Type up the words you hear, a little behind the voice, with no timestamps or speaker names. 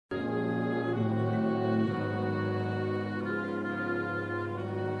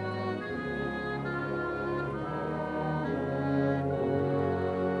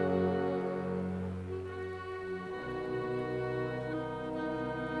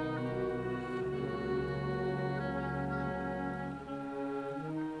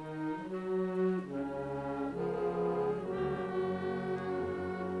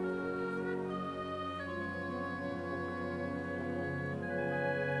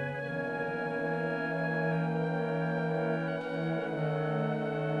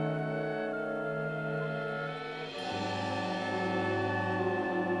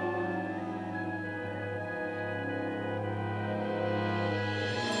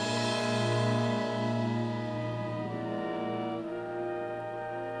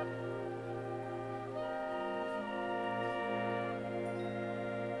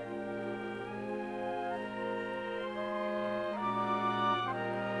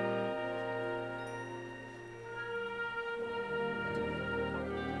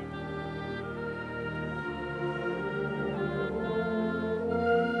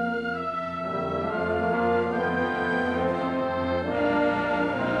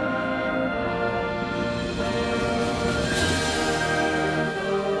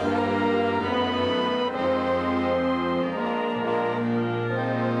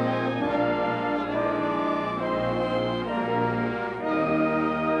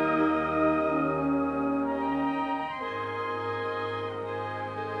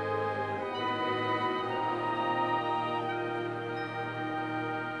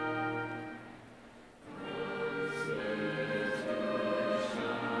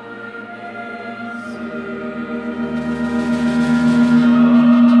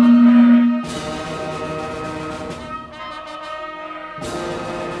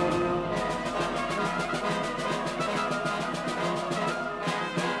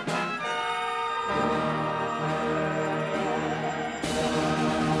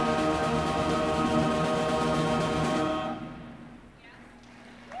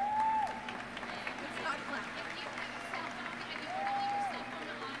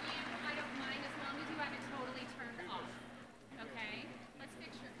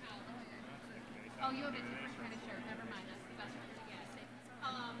you have a different kind of shirt. Never mind, that's the best one to get.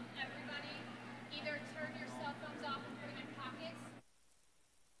 Everybody, either turn your cell phones off and put them in pockets.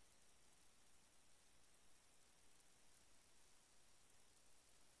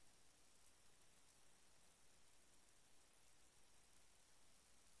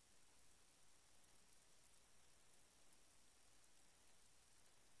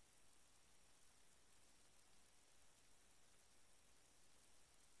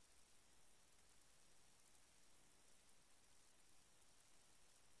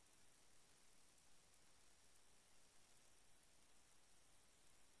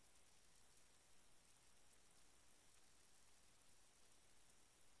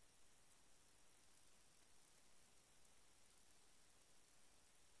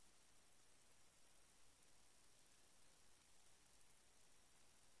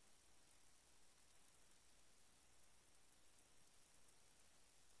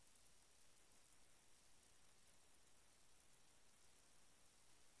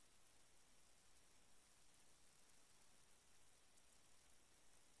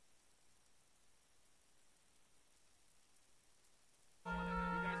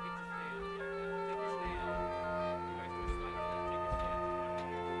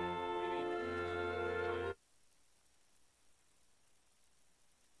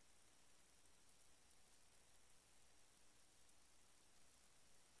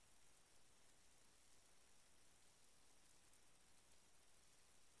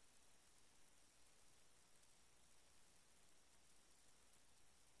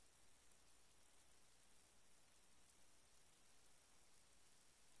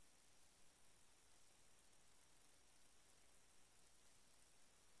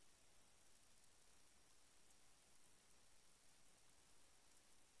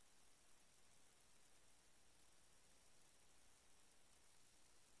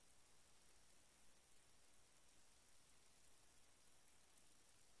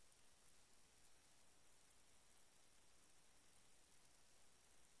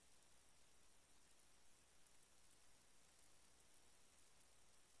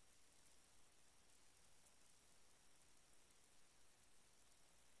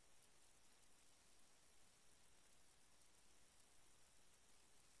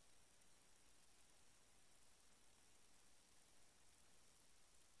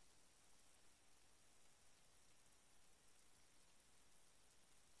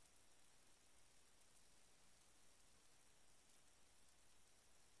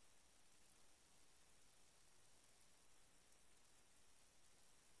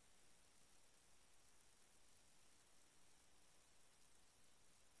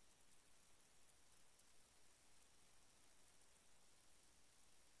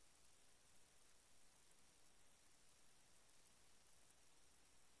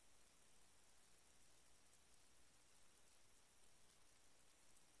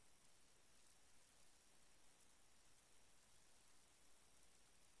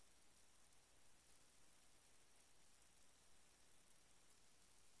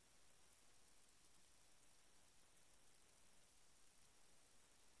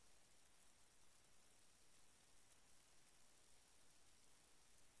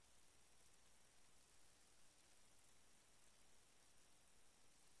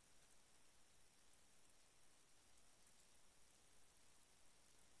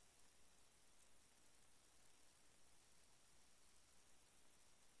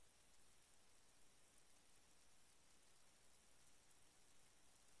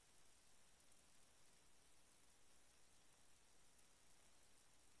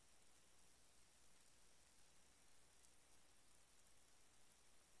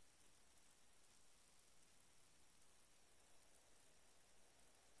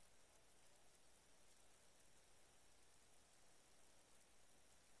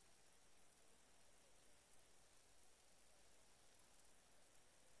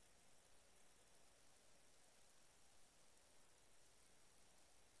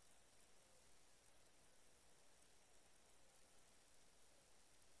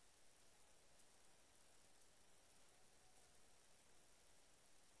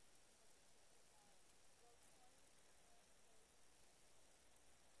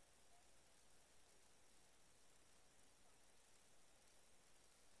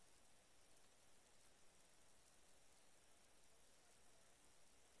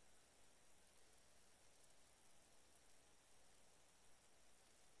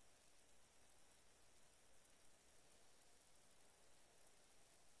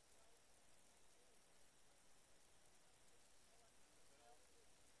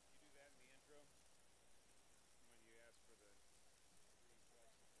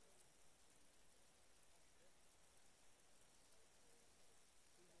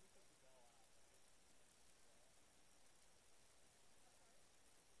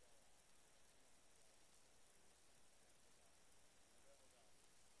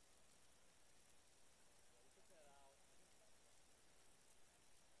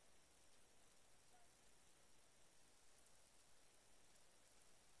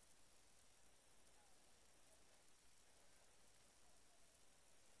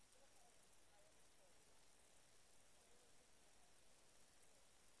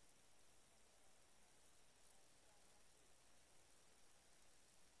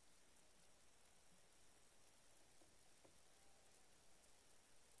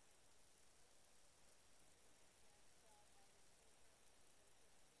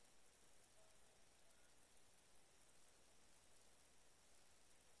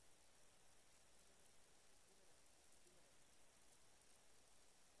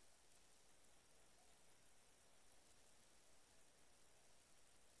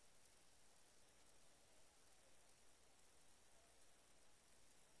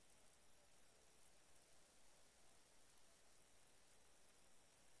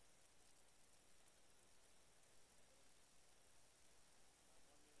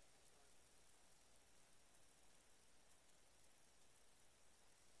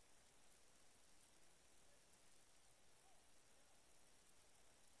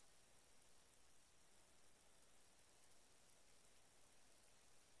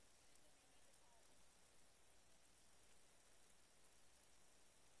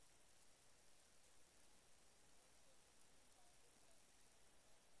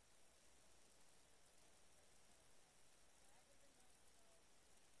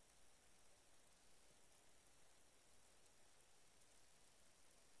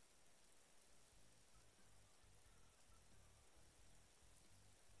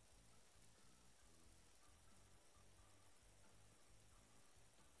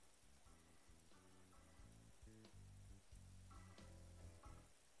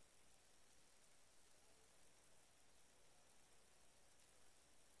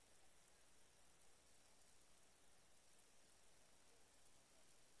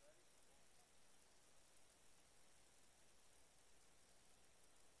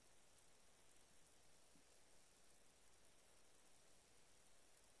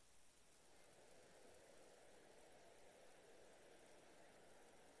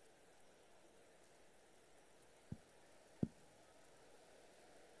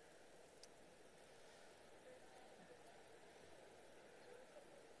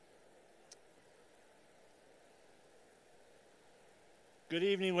 Good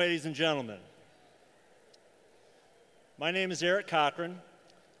evening, ladies and gentlemen. My name is Eric Cochran.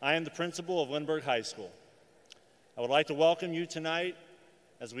 I am the principal of Lindbergh High School. I would like to welcome you tonight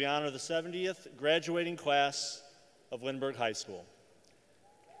as we honor the 70th graduating class of Lindbergh High School.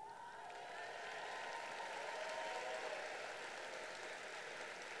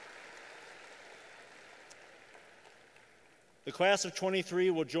 The class of 23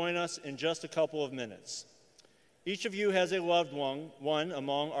 will join us in just a couple of minutes. Each of you has a loved one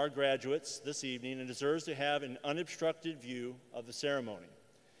among our graduates this evening and deserves to have an unobstructed view of the ceremony.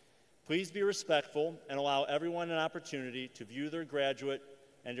 Please be respectful and allow everyone an opportunity to view their graduate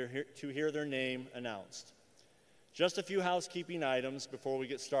and to hear their name announced. Just a few housekeeping items before we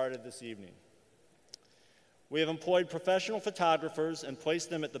get started this evening. We have employed professional photographers and placed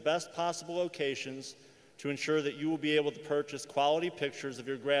them at the best possible locations to ensure that you will be able to purchase quality pictures of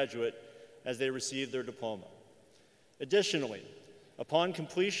your graduate as they receive their diploma. Additionally, upon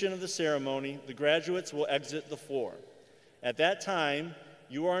completion of the ceremony, the graduates will exit the floor. At that time,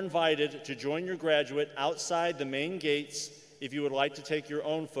 you are invited to join your graduate outside the main gates if you would like to take your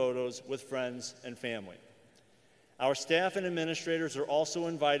own photos with friends and family. Our staff and administrators are also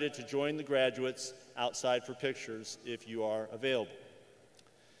invited to join the graduates outside for pictures if you are available.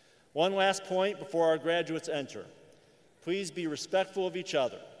 One last point before our graduates enter. Please be respectful of each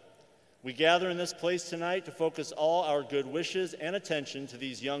other. We gather in this place tonight to focus all our good wishes and attention to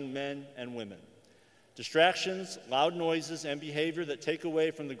these young men and women. Distractions, loud noises, and behavior that take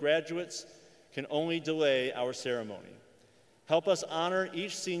away from the graduates can only delay our ceremony. Help us honor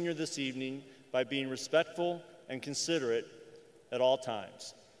each senior this evening by being respectful and considerate at all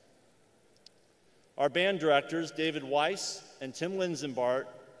times. Our band directors, David Weiss and Tim Linzenbart,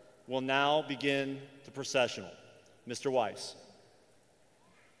 will now begin the processional. Mr. Weiss.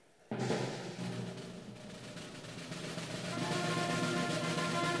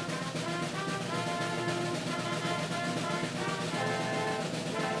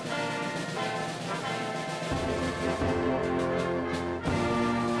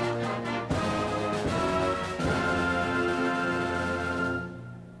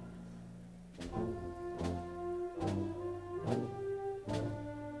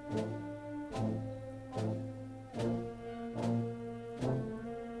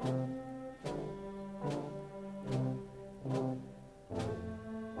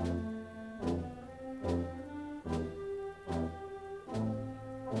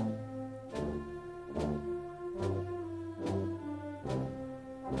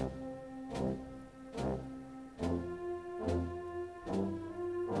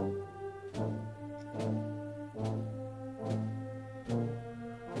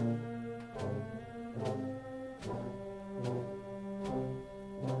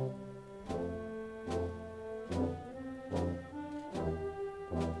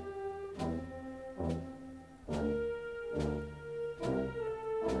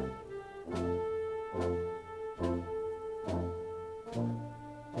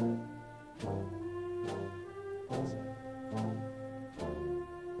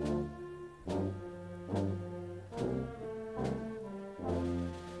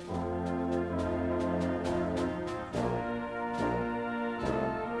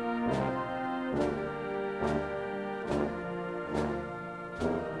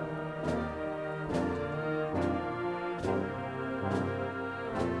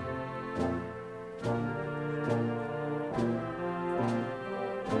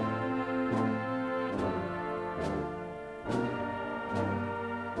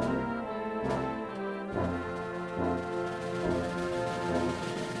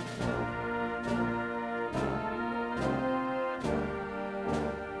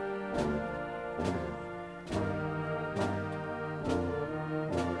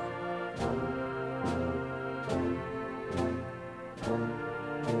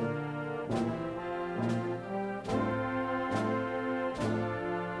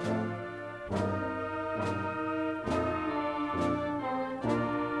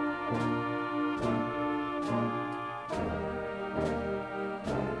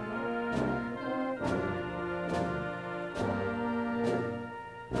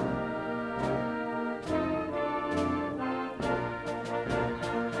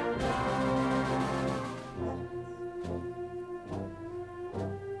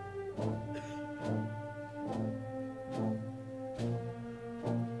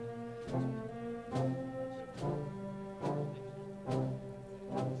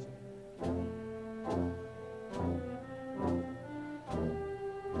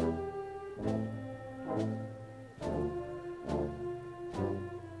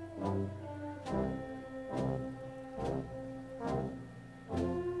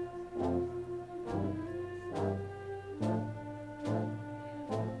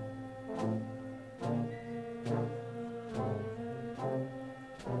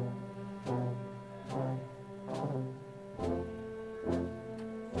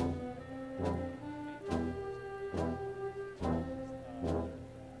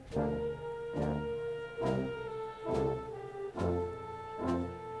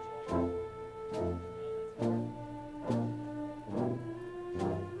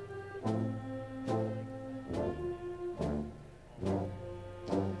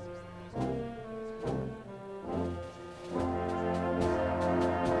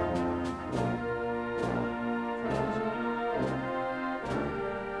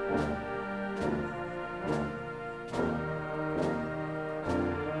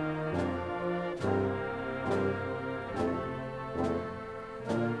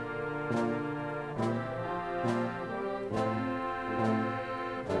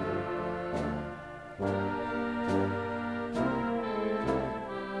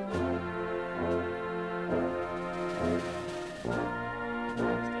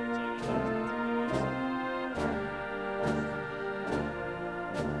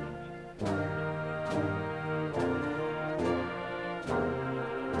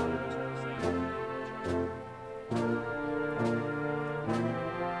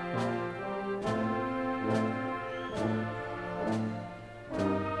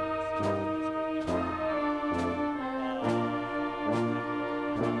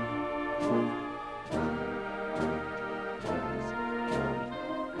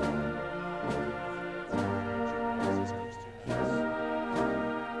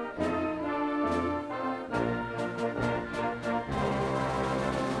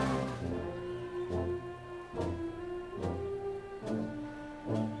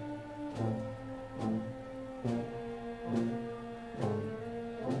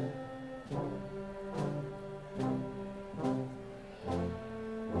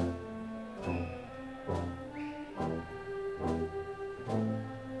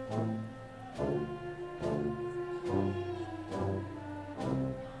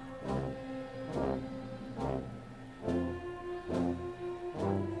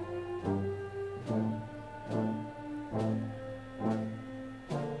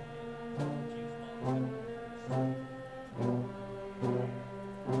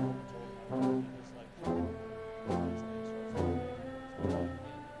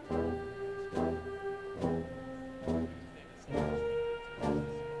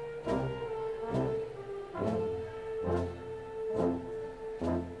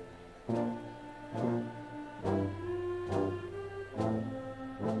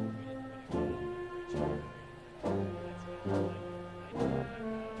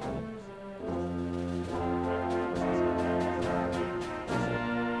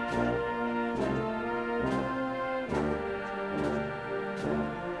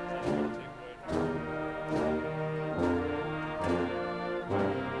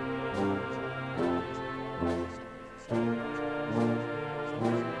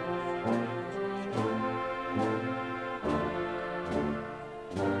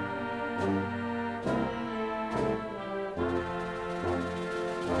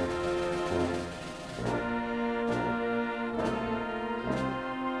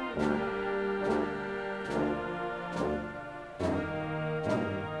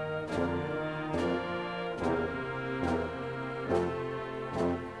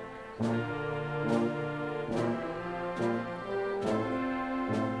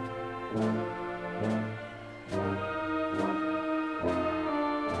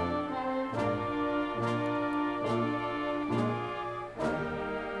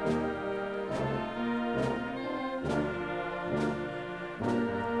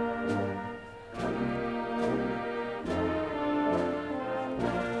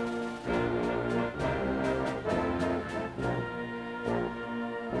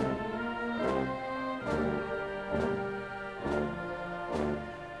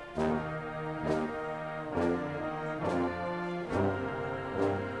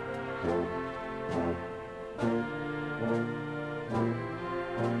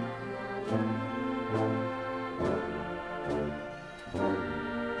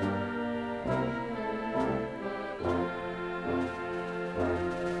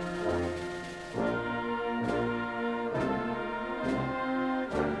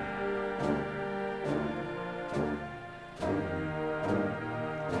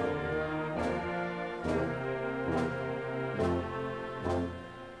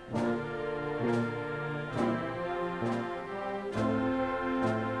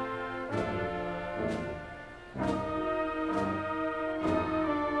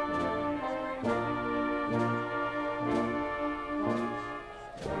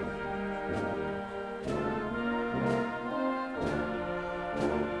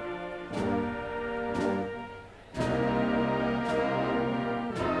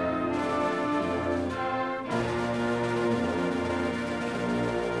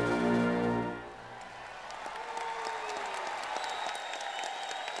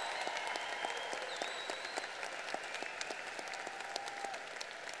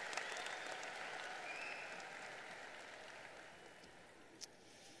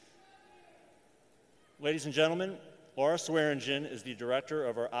 Ladies and gentlemen, Laura Swearingen is the director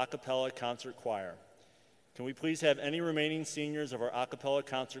of our a cappella concert choir. Can we please have any remaining seniors of our a cappella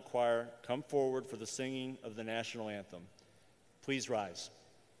concert choir come forward for the singing of the national anthem? Please rise.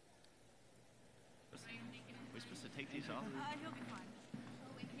 Are we supposed to take these off? He'll be fine.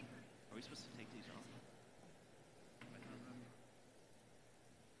 Are we supposed to take these off?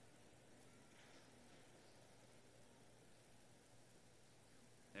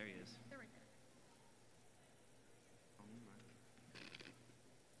 There he is. They're right there. Oh my.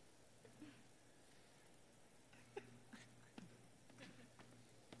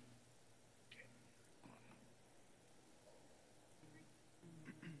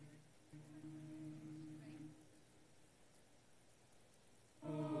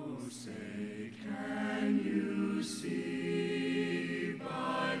 Oh, say, can you see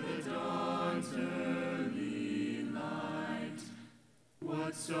by the dawn's early light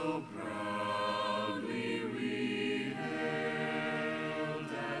what so proudly we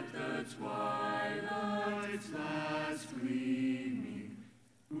hailed at the twilight's last gleaming,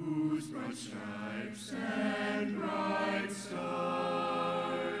 whose broad stripes and bright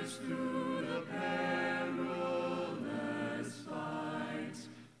stars through the perilous fight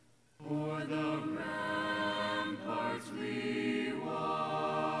o'er the ramparts we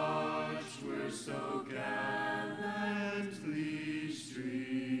watched were so gallantly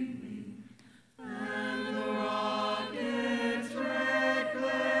streaming, and the rocket's red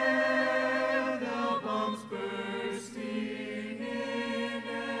glare, the bombs bursting in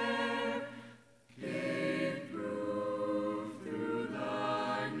air, gave proof through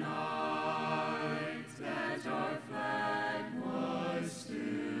the night that our flag was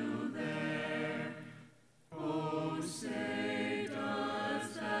still there. Oh, say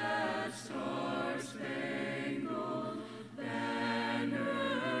does that star-spangled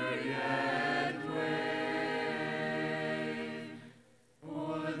banner yet wave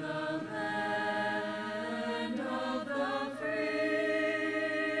o'er the land of the free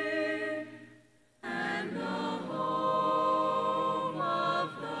and the home of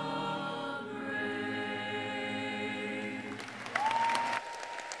the brave?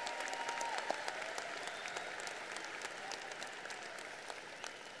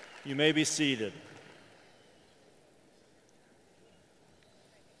 You may be seated.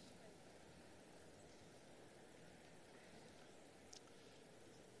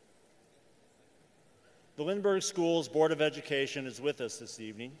 The Lindbergh School's Board of Education is with us this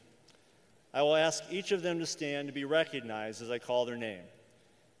evening. I will ask each of them to stand to be recognized as I call their name.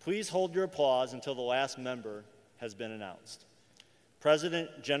 Please hold your applause until the last member has been announced.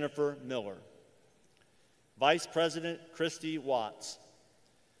 President Jennifer Miller. Vice President Christy Watts.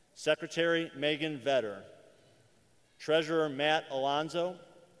 Secretary Megan Vetter. Treasurer Matt Alonzo.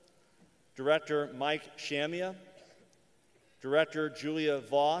 Director Mike Shamia. Director Julia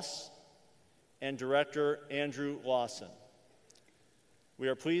Voss. And Director Andrew Lawson. We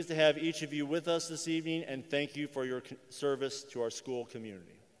are pleased to have each of you with us this evening, and thank you for your service to our school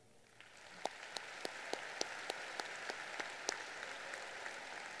community.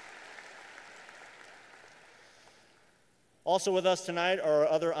 Also with us tonight are our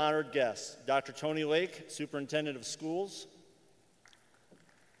other honored guests, Dr. Tony Lake, Superintendent of Schools,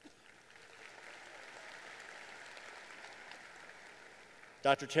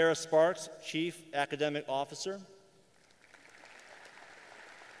 Dr. Tara Sparks, Chief Academic Officer,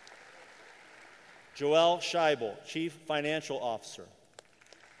 Joelle Scheibel, Chief Financial Officer,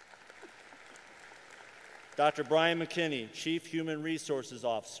 Dr. Brian McKinney, Chief Human Resources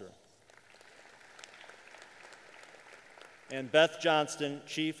Officer, and Beth Johnston,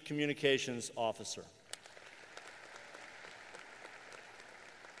 Chief Communications Officer.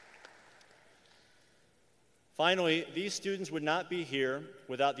 Finally, these students would not be here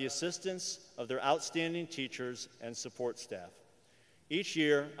without the assistance of their outstanding teachers and support staff. Each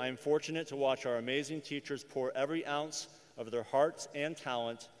year, I am fortunate to watch our amazing teachers pour every ounce of their hearts and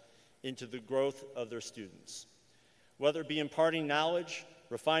talent into the growth of their students. Whether it be imparting knowledge,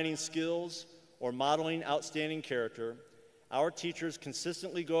 refining skills, or modeling outstanding character, our teachers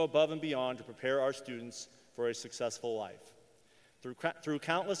consistently go above and beyond to prepare our students for a successful life. Through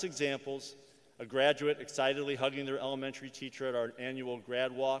countless examples, a graduate excitedly hugging their elementary teacher at our annual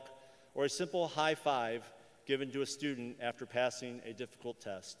grad walk, or a simple high five given to a student after passing a difficult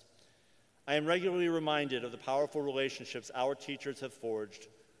test. I am regularly reminded of the powerful relationships our teachers have forged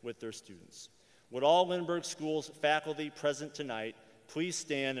with their students. Would all Lindbergh Schools faculty present tonight please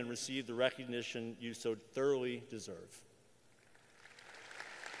stand and receive the recognition you so thoroughly deserve.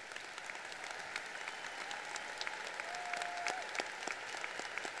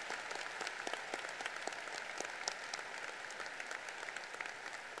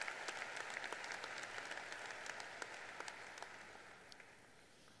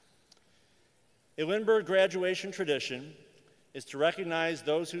 A Lindbergh graduation tradition is to recognize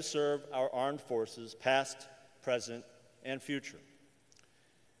those who serve our armed forces, past, present, and future.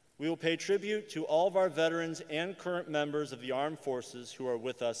 We will pay tribute to all of our veterans and current members of the armed forces who are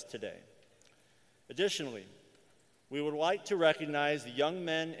with us today. Additionally, we would like to recognize the young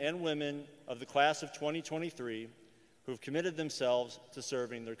men and women of the class of 2023 who have committed themselves to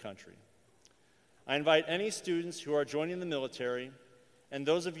serving their country. I invite any students who are joining the military and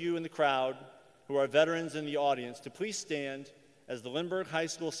those of you in the crowd who are veterans in the audience to please stand as the Lindbergh High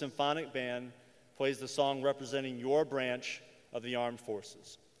School Symphonic Band plays the song representing your branch of the armed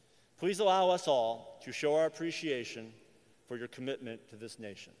forces. Please allow us all to show our appreciation for your commitment to this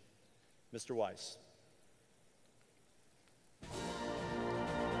nation. Mr. Weiss.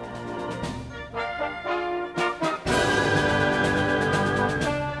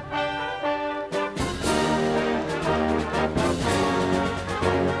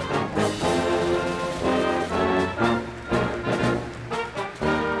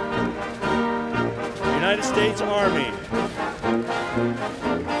 United States Army.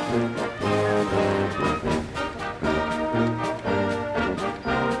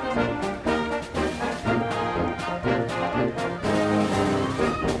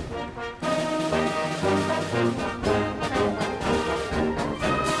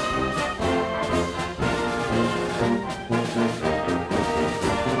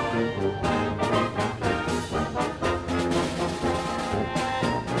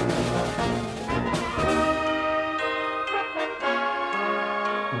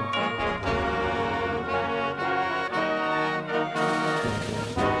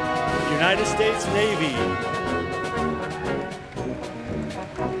 United States Navy.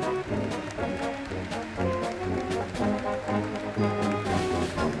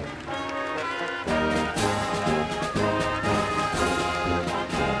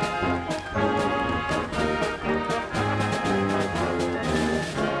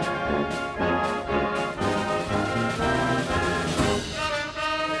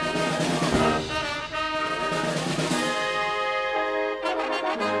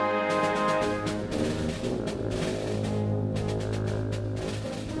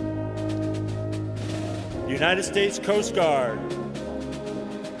 United States Coast Guard.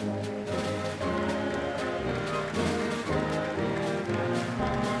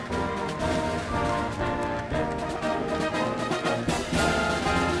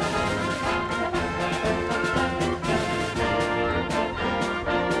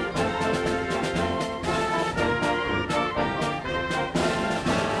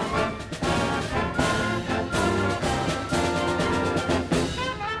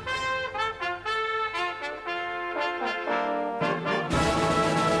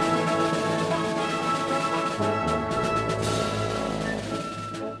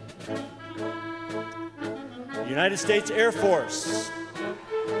 United States Air Force.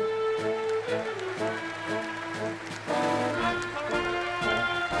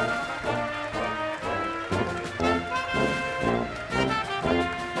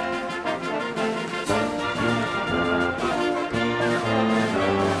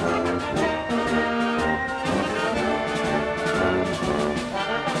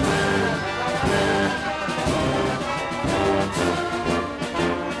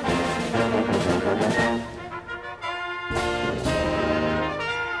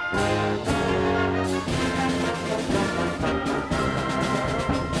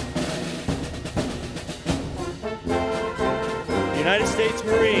 United States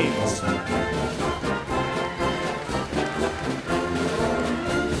Marines.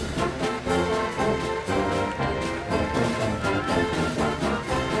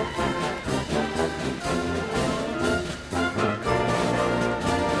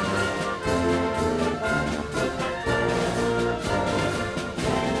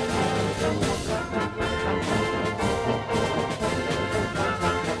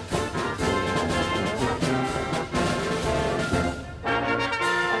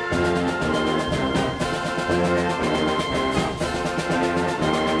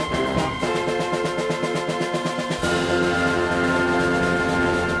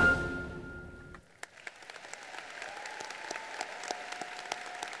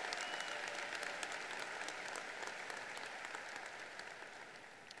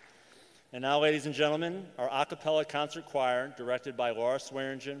 And now, ladies and gentlemen, our a cappella concert choir, directed by Laura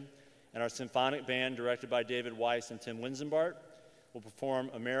Swearingen, and our symphonic band, directed by David Weiss and Tim Linsenbart, will perform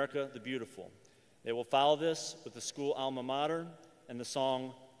America the Beautiful. They will follow this with the school alma mater and the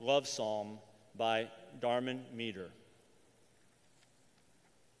song Love Psalm by Darman Meter.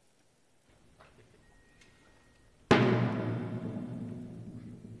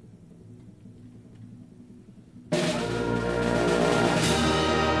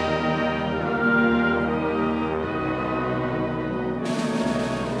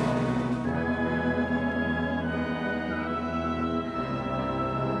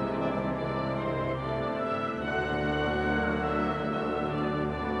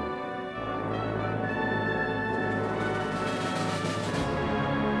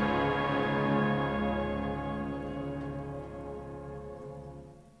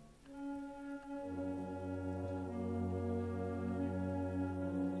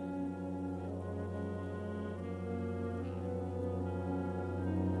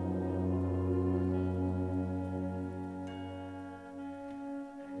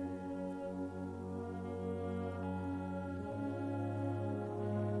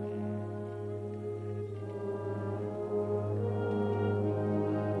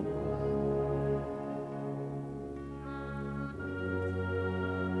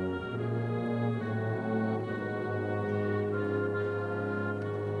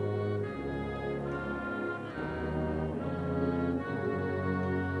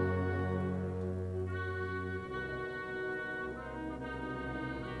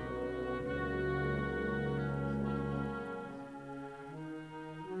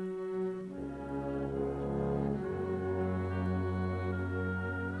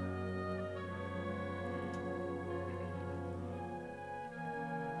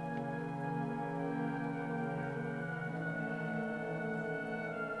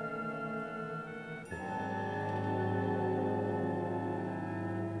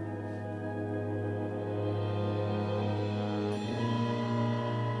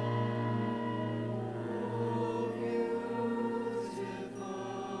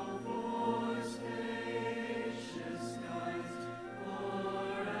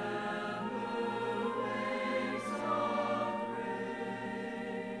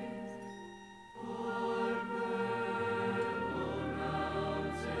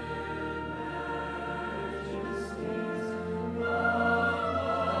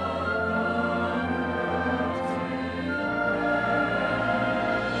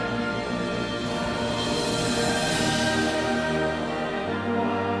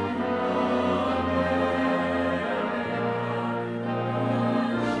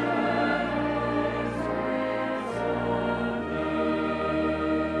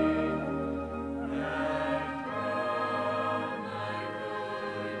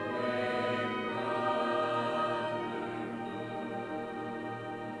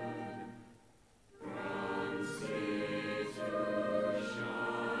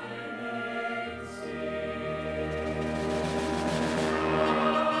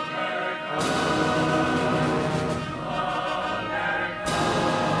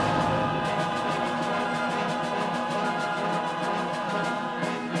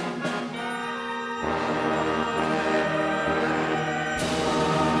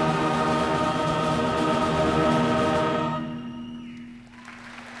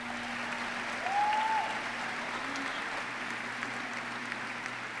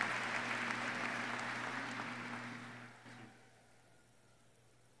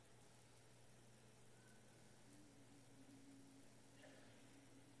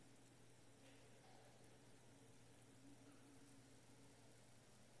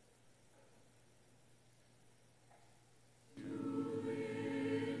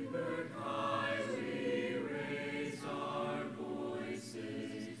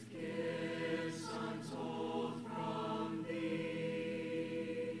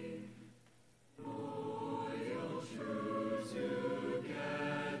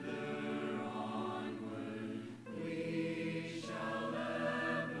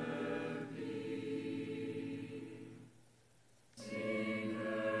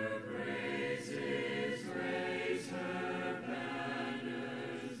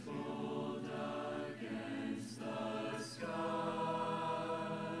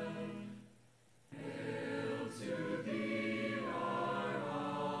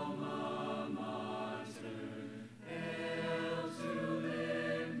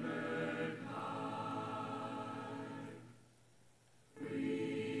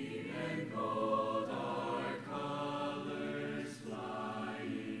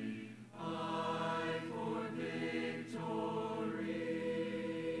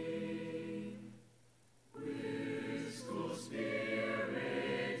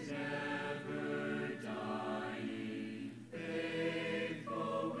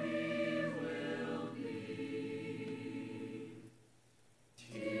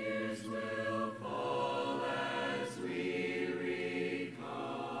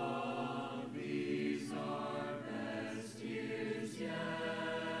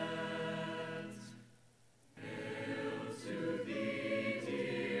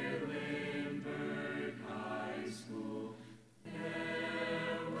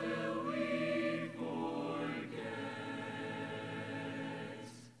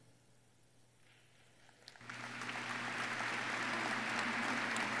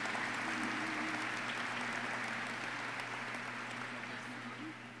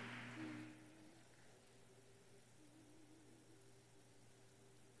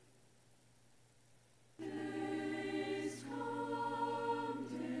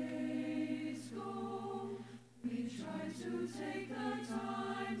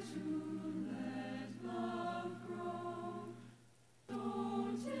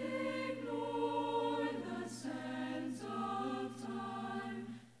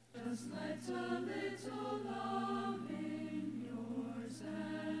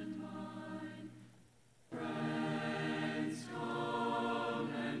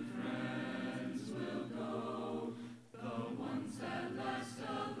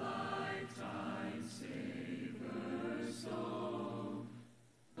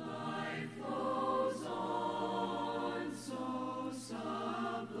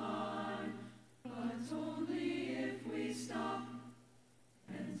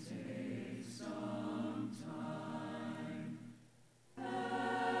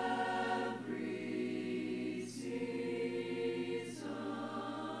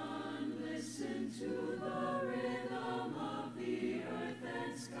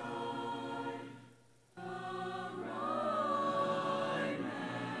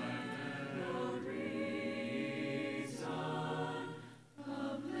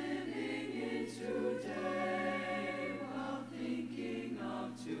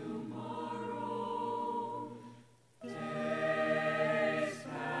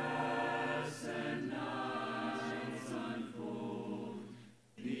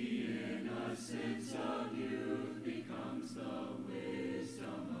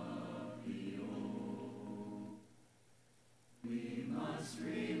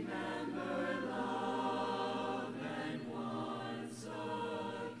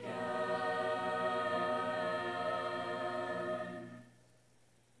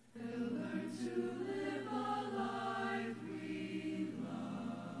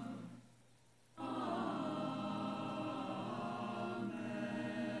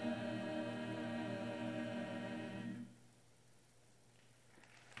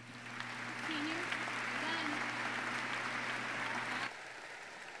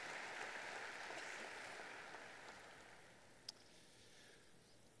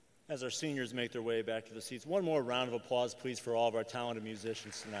 as our seniors make their way back to the seats. One more round of applause, please, for all of our talented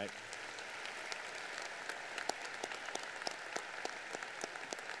musicians tonight.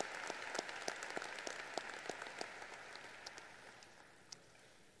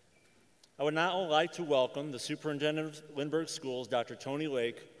 I would now like to welcome the Superintendent of Lindbergh Schools, Dr. Tony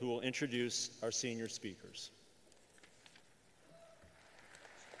Lake, who will introduce our senior speakers.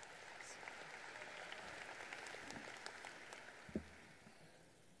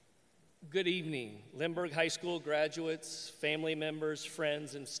 Good evening, Lindbergh High School graduates, family members,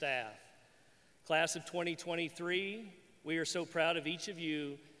 friends, and staff. Class of 2023, we are so proud of each of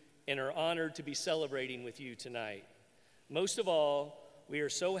you and are honored to be celebrating with you tonight. Most of all, we are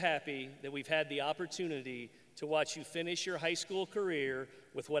so happy that we've had the opportunity to watch you finish your high school career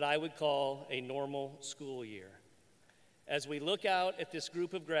with what I would call a normal school year. As we look out at this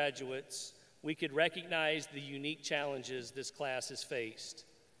group of graduates, we could recognize the unique challenges this class has faced.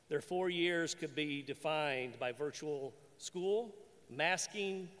 Their 4 years could be defined by virtual school,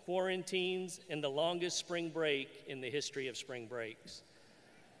 masking, quarantines, and the longest spring break in the history of spring breaks.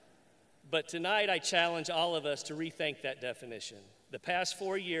 But tonight, I challenge all of us to rethink that definition. The past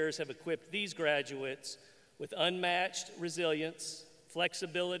 4 years have equipped these graduates with unmatched resilience,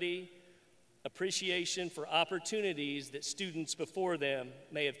 flexibility, appreciation for opportunities that students before them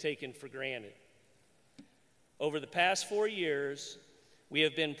may have taken for granted. Over the past 4 years, we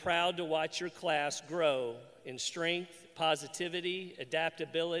have been proud to watch your class grow in strength, positivity,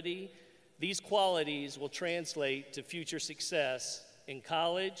 adaptability. These qualities will translate to future success in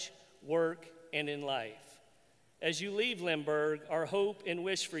college, work, and in life. As you leave Lindbergh, our hope and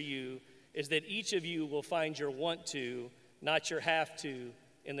wish for you is that each of you will find your want to, not your have to,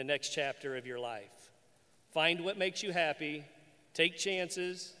 in the next chapter of your life. Find what makes you happy, take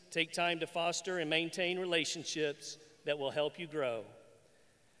chances, take time to foster and maintain relationships that will help you grow.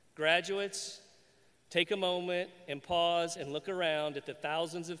 Graduates, take a moment and pause and look around at the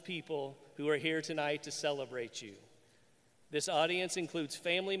thousands of people who are here tonight to celebrate you. This audience includes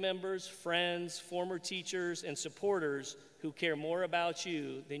family members, friends, former teachers, and supporters who care more about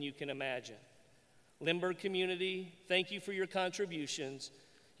you than you can imagine. Lindbergh community, thank you for your contributions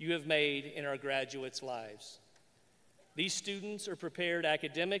you have made in our graduates' lives. These students are prepared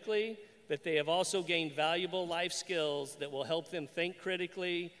academically, but they have also gained valuable life skills that will help them think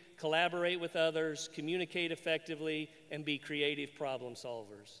critically, collaborate with others, communicate effectively, and be creative problem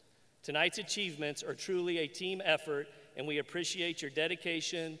solvers. Tonight's achievements are truly a team effort, and we appreciate your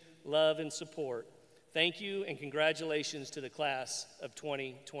dedication, love, and support. Thank you, and congratulations to the class of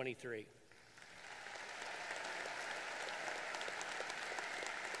 2023.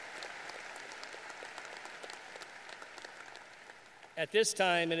 At this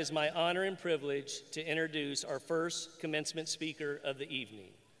time, it is my honor and privilege to introduce our first commencement speaker of the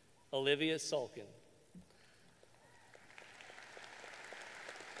evening, Olivia Sulkin.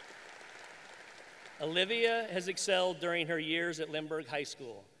 Olivia has excelled during her years at Lindbergh High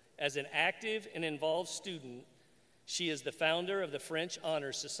School. As an active and involved student, she is the founder of the French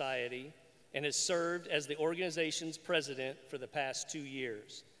Honor Society and has served as the organization's president for the past 2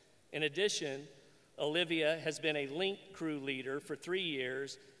 years. In addition, Olivia has been a Link crew leader for 3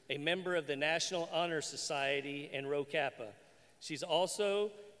 years, a member of the National Honor Society and Rho Kappa. She's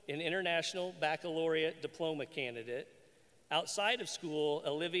also an International Baccalaureate diploma candidate. Outside of school,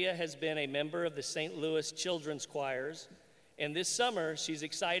 Olivia has been a member of the St. Louis Children's Choirs, and this summer she's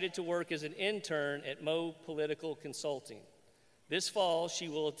excited to work as an intern at Mo Political Consulting. This fall, she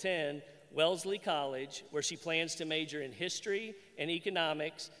will attend Wellesley College, where she plans to major in history and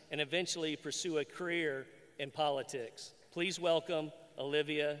economics and eventually pursue a career in politics. Please welcome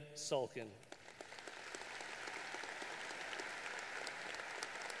Olivia Sulkin.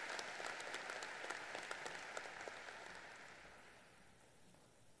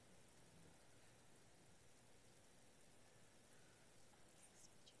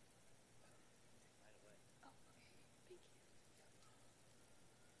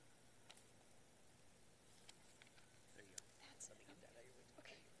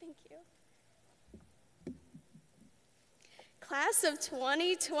 Thank you. Class of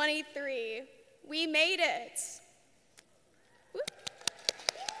 2023, we made it. Woo.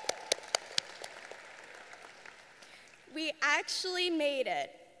 We actually made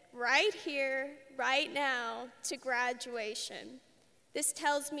it right here, right now, to graduation. This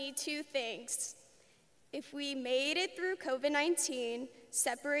tells me 2 things. If we made it through COVID-19,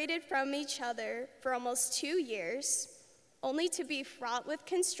 separated from each other for almost 2 years, only to be fraught with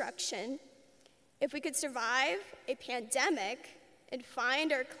construction, if we could survive a pandemic and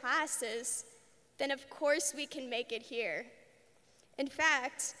find our classes, then of course we can make it here. In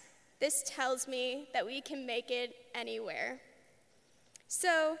fact, This tells me that we can make it anywhere.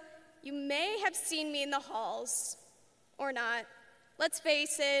 So, you may have seen me in the halls, or not. Let's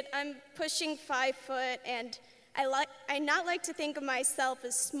face it, I'm pushing 5 foot, and I not like to think of myself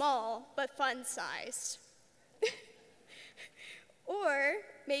as small, but fun-sized. Or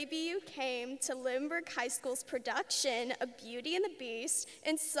maybe you came to Lindbergh High School's production of Beauty and the Beast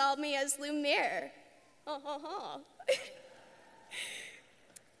and saw me as Lumiere.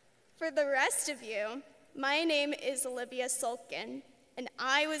 For the rest of you, my name is Olivia Sulkin, and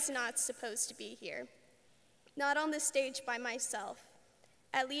I was not supposed to be here. Not on the stage by myself,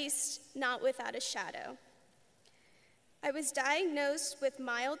 at least not without a shadow. I was diagnosed with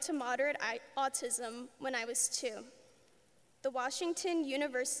mild to moderate autism when I was 2. The Washington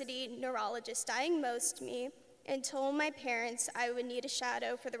University neurologist diagnosed me and told my parents I would need a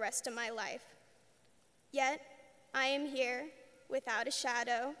shadow for the rest of my life. Yet, I am here without a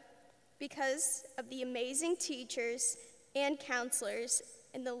shadow because of the amazing teachers and counselors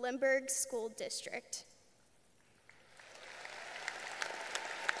in the Lindbergh School District.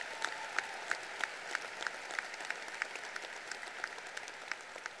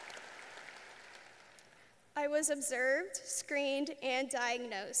 I was observed, screened, and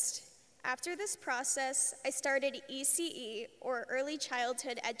diagnosed. After this process, I started ECE, or Early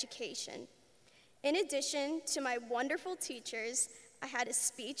Childhood Education. In addition to my wonderful teachers, I had a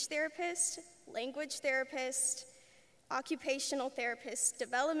speech therapist, language therapist, occupational therapist,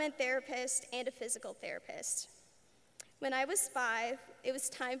 development therapist, and a physical therapist. When I was 5, it was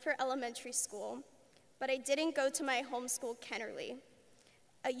time for elementary school, but I didn't go to my home school, Kennerly.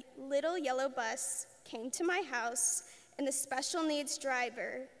 A little yellow bus came to my house, and the special needs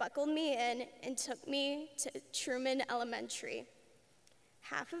driver buckled me in and took me to Truman Elementary.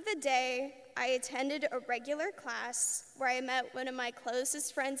 Half of the day, I attended a regular class where I met one of my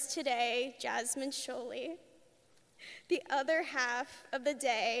closest friends today, Jasmine Sholey. The other half of the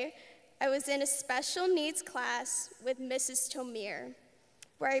day, I was in a special needs class with Mrs. Tomir,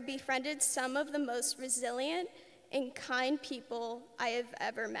 where I befriended some of the most resilient and kind people I have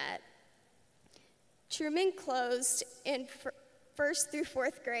ever met. Truman closed in first through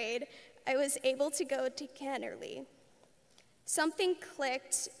 4th grade. I was able to go to Kennerly. Something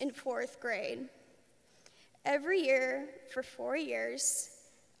clicked in 4th grade. Every year for 4 years,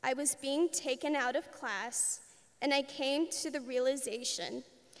 I was being taken out of class, and I came to the realization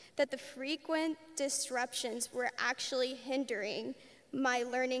that the frequent disruptions were actually hindering my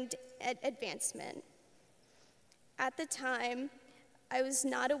learning advancement. At the time, I was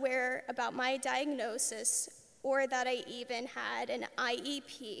not aware about my diagnosis or that I even had an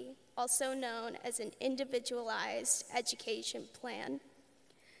IEP, also known as an individualized education plan.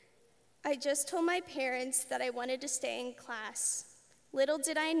 I just told my parents that I wanted to stay in class. Little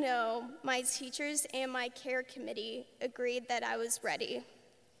did I know, my teachers and my care committee agreed that I was ready.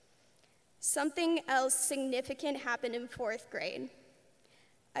 Something else significant happened in 4th grade.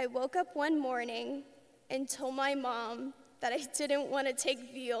 I woke up one morning and told my mom that I didn't want to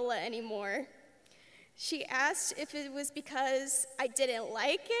take viola anymore. She asked if it was because I didn't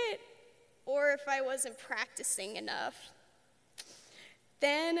like it or if I wasn't practicing enough.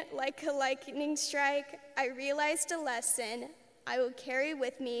 Then, like a lightning strike, I realized a lesson I will carry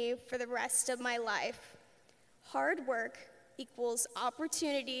with me for the rest of my life. Hard work equals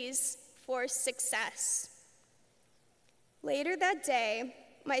opportunities for success. Later that day,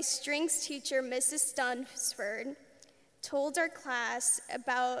 my strings teacher, Mrs. Dunsford, told our class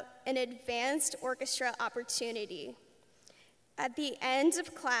about an advanced orchestra opportunity. At the end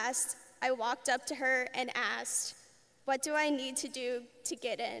of class, I walked up to her and asked, "What do I need to do to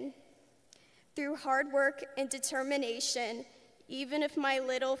get in?" Through hard work and determination, even if my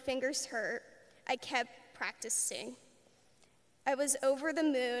little fingers hurt, I kept practicing. I was over the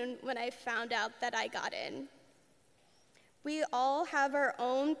moon when I found out that I got in. We all have our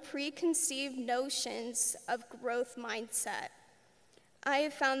own preconceived notions of growth mindset. I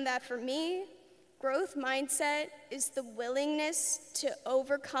have found that for me, growth mindset is the willingness to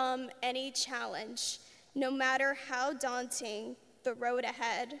overcome any challenge, no matter how daunting the road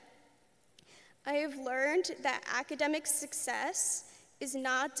ahead. I have learned that academic success is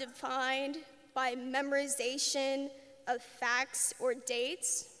not defined by memorization of facts or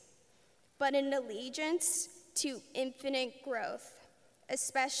dates, but an allegiance to infinite growth,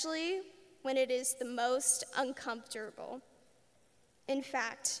 especially when it is the most uncomfortable. In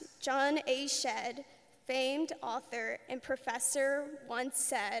fact, John A. Shedd, famed author and professor, once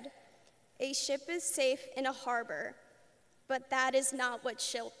said, "A ship is safe in a harbor, but that is not what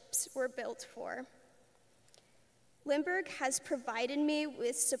ships were built for." Lindbergh has provided me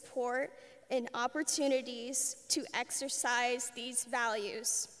with support and opportunities to exercise these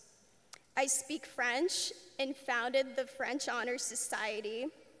values. I speak French and founded the French Honor Society.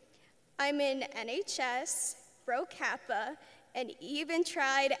 I'm in NHS, Rho Kappa, and even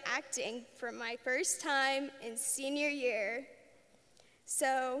tried acting for my first time in senior year.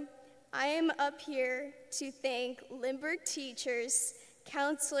 So I am up here to thank Lindbergh teachers,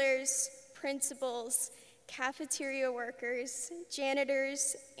 counselors, principals, cafeteria workers,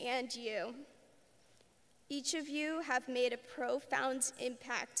 janitors, and you. Each of you have made a profound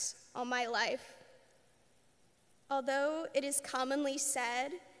impact on my life. Although it is commonly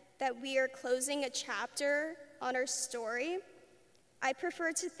said that we are closing a chapter on our story, I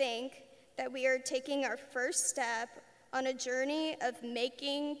prefer to think that we are taking our first step on a journey of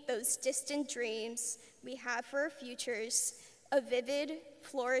making those distant dreams we have for our futures a vivid,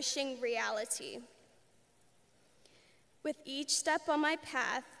 flourishing reality. With each step on my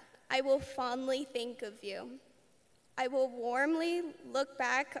path, I will fondly think of you. I will warmly look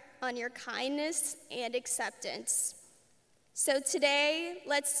back on your kindness and acceptance. So today,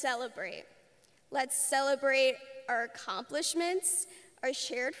 let's celebrate. Let's celebrate our accomplishments, our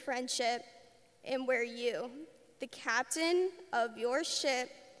shared friendship, and where you, the captain of your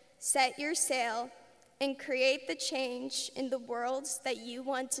ship, set your sail and create the change in the world that you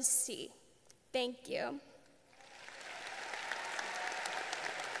want to see. Thank you.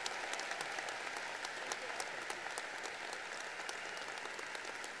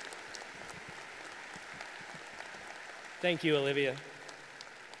 Thank you, Olivia.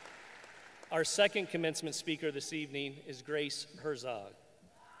 Our second commencement speaker this evening is Grace Herzog.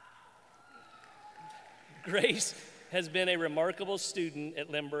 Grace has been a remarkable student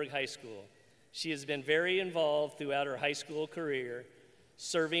at Lindbergh High School. She has been very involved throughout her high school career,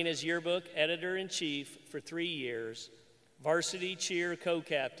 serving as yearbook editor-in-chief for 3 years, varsity cheer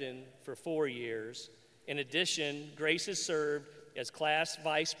co-captain for 4 years. In addition, Grace has served as class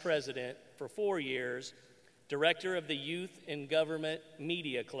vice president for 4 years, director of the Youth in Government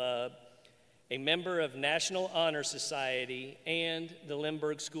Media Club, a member of National Honor Society, and the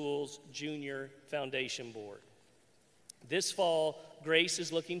Lindbergh School's Junior Foundation Board. This fall, Grace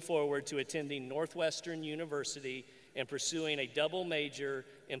is looking forward to attending Northwestern University and pursuing a double major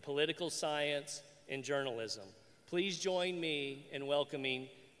in political science and journalism. Please join me in welcoming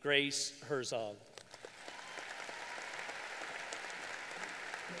Grace Herzog.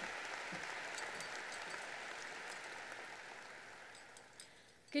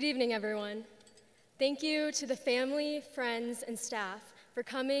 Good evening, everyone. Thank you to the family, friends, and staff for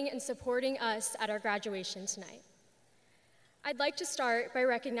coming and supporting us at our graduation tonight. I'd like to start by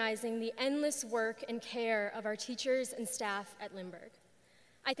recognizing the endless work and care of our teachers and staff at Lindbergh.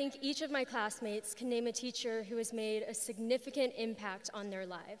 I think each of my classmates can name a teacher who has made a significant impact on their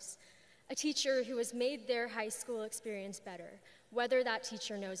lives, a teacher who has made their high school experience better, whether that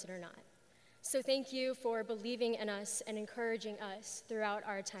teacher knows it or not. So thank you for believing in us and encouraging us throughout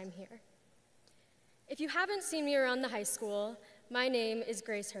our time here. If you haven't seen me around the high school, my name is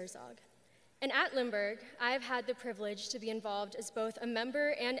Grace Herzog. And at Lindbergh, I've had the privilege to be involved as both a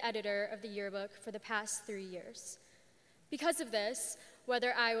member and editor of the yearbook for the past 3 years. Because of this,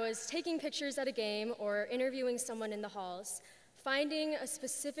 whether I was taking pictures at a game or interviewing someone in the halls, finding a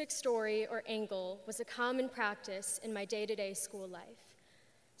specific story or angle was a common practice in my day-to-day school life.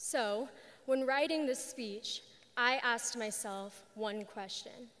 So, when writing this speech, I asked myself one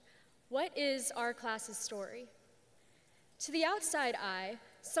question: what is our class's story? To the outside eye,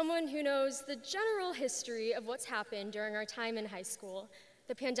 someone who knows the general history of what's happened during our time in high school,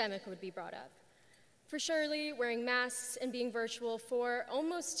 the pandemic would be brought up. For surely, wearing masks and being virtual for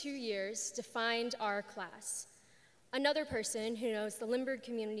almost 2 years defined our class. Another person who knows the Lindbergh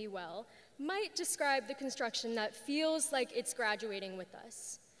community well might describe the construction that feels like it's graduating with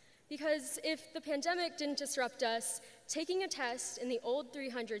us. Because if the pandemic didn't disrupt us, taking a test in the old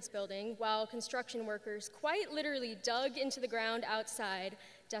 300s building while construction workers quite literally dug into the ground outside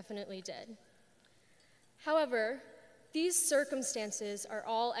definitely did. However, these circumstances are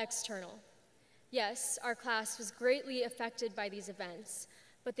all external. Yes, our class was greatly affected by these events,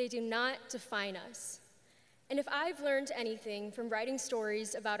 but they do not define us. And if I've learned anything from writing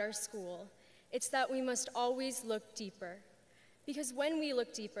stories about our school, it's that we must always look deeper. Because when we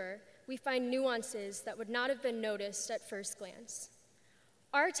look deeper, we find nuances that would not have been noticed at first glance.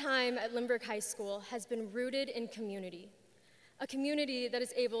 Our time at Lindbergh High School has been rooted in community, a community that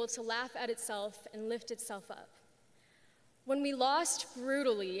is able to laugh at itself and lift itself up. When we lost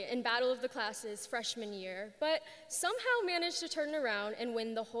brutally in Battle of the Classes freshman year, but somehow managed to turn around and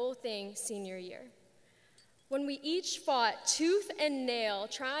win the whole thing senior year. when we each fought tooth and nail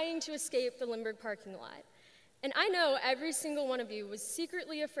trying to escape the Lindbergh parking lot. And I know every single one of you was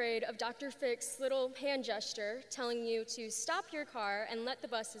secretly afraid of Dr. Fick's little hand gesture telling you to stop your car and let the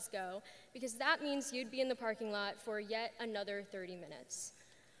buses go, because that means you'd be in the parking lot for yet another 30 minutes.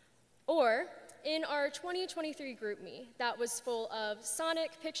 Or in our 2023 GroupMe that was full of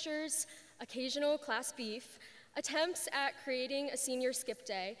Sonic pictures, occasional class beef, attempts at creating a senior skip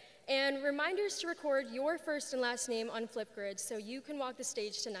day, and reminders to record your first and last name on Flipgrid so you can walk the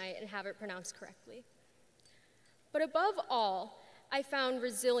stage tonight and have it pronounced correctly. But above all, I found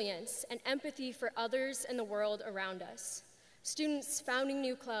resilience and empathy for others and the world around us. Students founding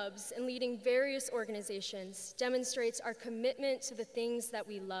new clubs and leading various organizations demonstrates our commitment to the things that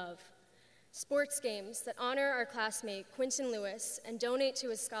we love. Sports games that honor our classmate Quinton Lewis and donate to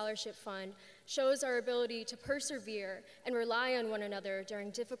his scholarship fund shows our ability to persevere and rely on one another during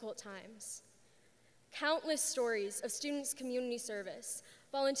difficult times. Countless stories of students' community service,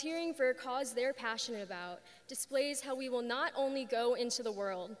 volunteering for a cause they're passionate about, displays how we will not only go into the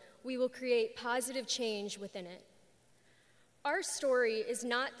world, we will create positive change within it. Our story is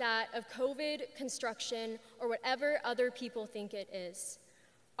not that of COVID, construction, or whatever other people think it is.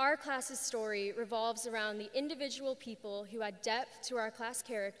 Our class's story revolves around the individual people who add depth to our class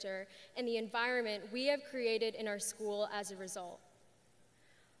character and the environment we have created in our school as a result.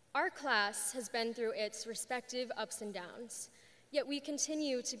 Our class has been through its respective ups and downs, yet we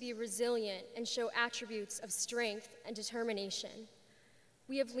continue to be resilient and show attributes of strength and determination.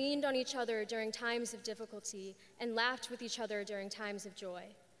 We have leaned on each other during times of difficulty and laughed with each other during times of joy.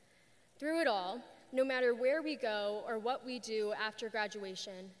 Through it all, no matter where we go or what we do after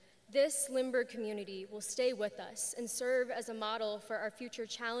graduation, this Lindbergh community will stay with us and serve as a model for our future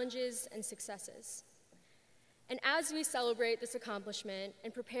challenges and successes. And as we celebrate this accomplishment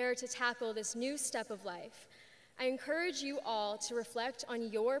and prepare to tackle this new step of life, I encourage you all to reflect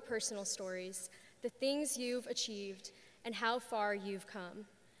on your personal stories, the things you've achieved, and how far you've come.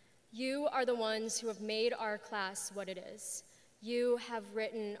 You are the ones who have made our class what it is. You have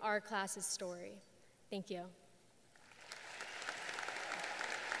written our class's story. Thank you.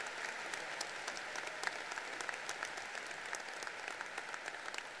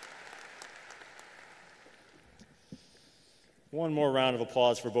 One more round of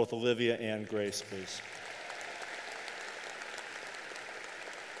applause for both Olivia and Grace, please.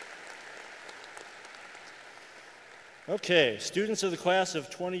 Okay, students of the class of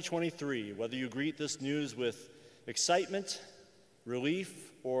 2023, whether you greet this news with excitement,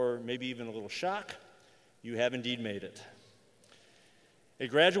 relief, or maybe even a little shock, you have indeed made it. A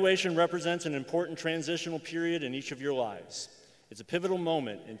graduation represents an important transitional period in each of your lives. It's a pivotal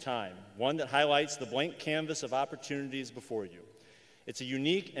moment in time, one that highlights the blank canvas of opportunities before you. It's a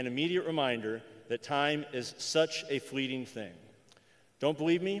unique and immediate reminder that time is such a fleeting thing. Don't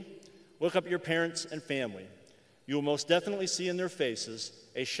believe me? Look up your parents and family. You will most definitely see in their faces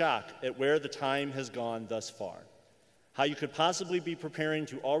a shock at where the time has gone thus far, how you could possibly be preparing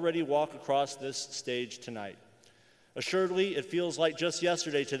to already walk across this stage tonight. Assuredly, it feels like just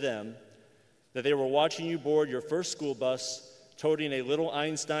yesterday to them that they were watching you board your first school bus, toting a little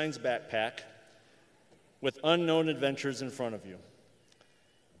Einstein's backpack with unknown adventures in front of you.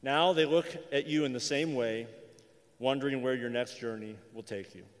 Now they look at you in the same way, wondering where your next journey will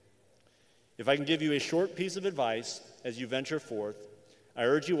take you. If I can give you a short piece of advice as you venture forth, I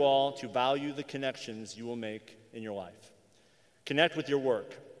urge you all to value the connections you will make in your life. Connect with your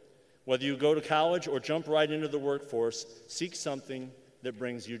work. Whether you go to college or jump right into the workforce, seek something that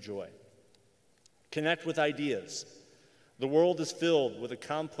brings you joy. Connect with ideas. The world is filled with a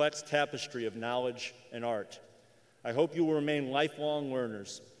complex tapestry of knowledge and art. I hope you will remain lifelong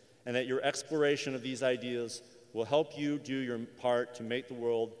learners and that your exploration of these ideas will help you do your part to make the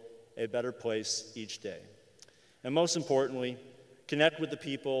world a better place each day. And most importantly, connect with the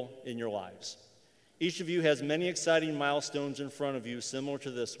people in your lives. Each of you has many exciting milestones in front of you similar to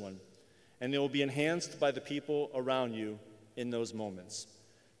this one, and they will be enhanced by the people around you in those moments.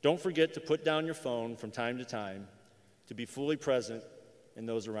 Don't forget to put down your phone from time to time to be fully present in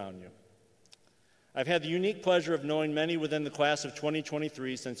those around you. I've had the unique pleasure of knowing many within the class of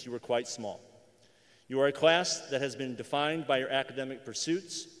 2023 since you were quite small. You are a class that has been defined by your academic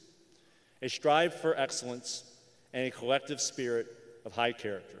pursuits, a strive for excellence, and a collective spirit of high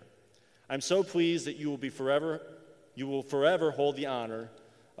character. I'm so pleased that you will forever hold the honor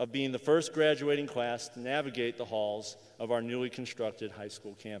of being the first graduating class to navigate the halls of our newly constructed high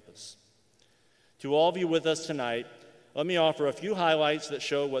school campus. To all of you with us tonight, let me offer a few highlights that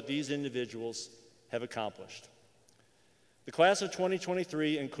show what these individuals have accomplished. The class of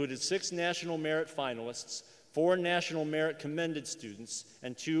 2023 included 6 national merit finalists 4 National Merit Commended students,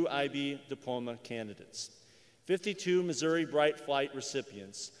 and 2 IB diploma candidates. 52 Missouri Bright Flight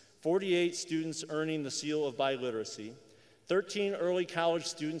recipients, 48 students earning the seal of biliteracy, 13 early college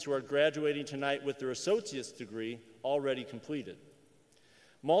students who are graduating tonight with their associate's degree already completed.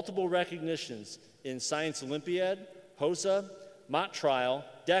 Multiple recognitions in Science Olympiad, HOSA, Mock Trial,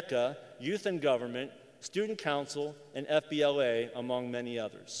 DECA, Youth and Government, Student Council, and FBLA, among many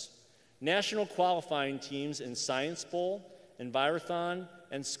others. National qualifying teams in Science Bowl, Envirothon,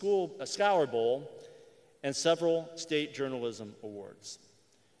 and Scholar Bowl, and several state journalism awards.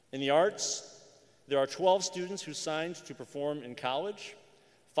 In the arts, there are 12 students who signed to perform in college,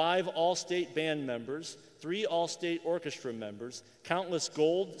 5 all-state band members, 3 all-state orchestra members, countless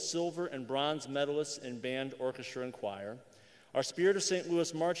gold, silver, and bronze medalists in band, orchestra, and choir. Our Spirit of St.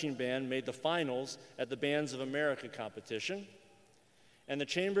 Louis Marching Band made the finals at the Bands of America competition, and the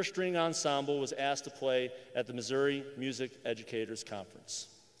Chamber String Ensemble was asked to play at the Missouri Music Educators Conference.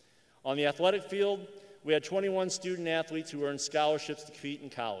 On the athletic field, we had 21 student athletes who earned scholarships to compete in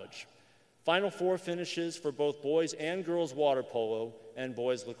college. Final 4 finishes for both boys and girls water polo and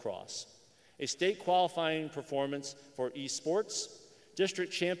boys lacrosse. A state qualifying performance for esports,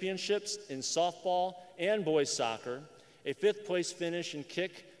 district championships in softball and boys soccer, a 5th place finish in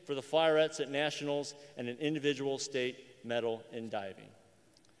kick for the Florettes at nationals, and an individual state medal in diving.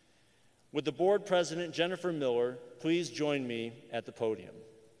 Would the board president, Jennifer Miller, please join me at the podium?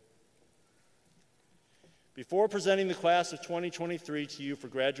 Before presenting the class of 2023 to you for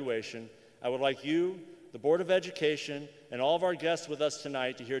graduation, I would like you, the Board of Education, and all of our guests with us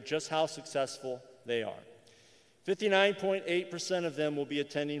tonight to hear just how successful they are. 59.8% of them will be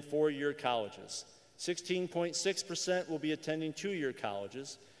attending 4-year colleges. 16.6% will be attending 2-year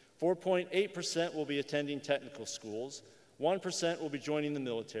colleges. 4.8% will be attending technical schools. 1% will be joining the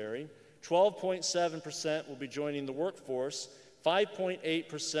military. 12.7% will be joining the workforce.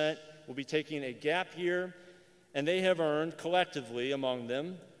 5.8% will be taking a gap year, and they have earned collectively among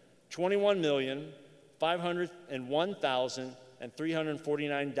them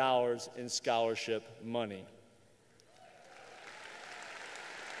 $21,501,349 in scholarship money.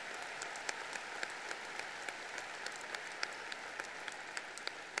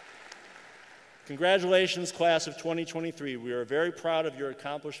 Congratulations, class of 2023. We are very proud of your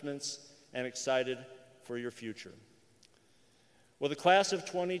accomplishments and excited for your future. Will the class of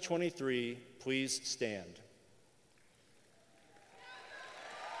 2023 please stand?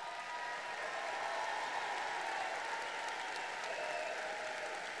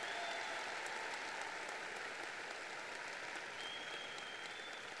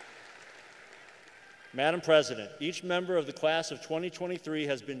 Madam President, each member of the class of 2023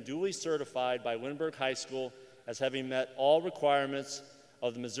 has been duly certified by Lindbergh High School as having met all requirements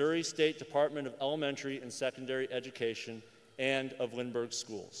of the Missouri State Department of Elementary and Secondary Education and of Lindbergh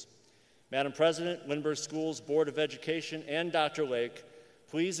Schools. Madam President, Lindbergh Schools Board of Education, and Dr. Lake,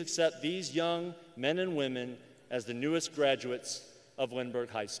 please accept these young men and women as the newest graduates of Lindbergh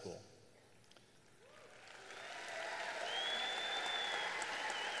High School.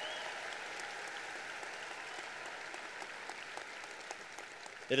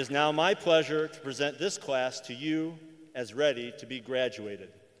 It is now my pleasure to present this class to you as ready to be graduated.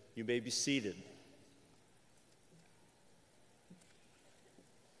 You may be seated.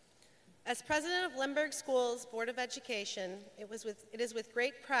 As president of Lindbergh Schools Board of Education, it is with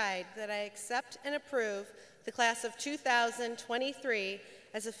great pride that I accept and approve the class of 2023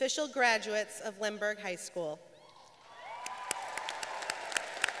 as official graduates of Lindbergh High School.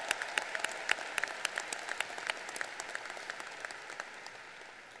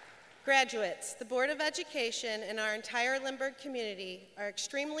 Graduates, the Board of Education and our entire Lindbergh community are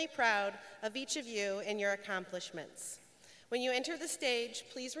extremely proud of each of you and your accomplishments. When you enter the stage,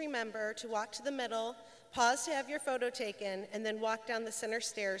 please remember to walk to the middle, pause to have your photo taken, and then walk down the center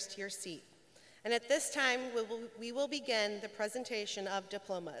stairs to your seat. And at this time, we will begin the presentation of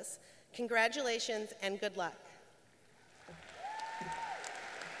diplomas. Congratulations and good luck.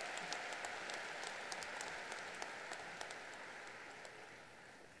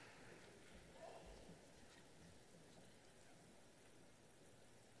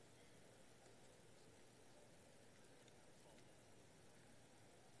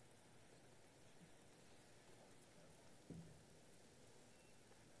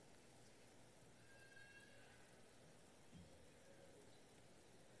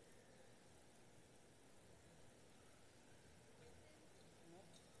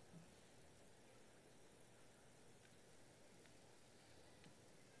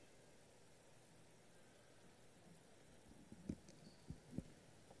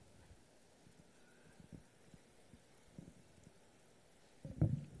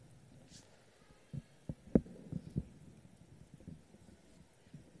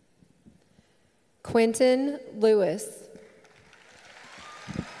 Quentin Lewis.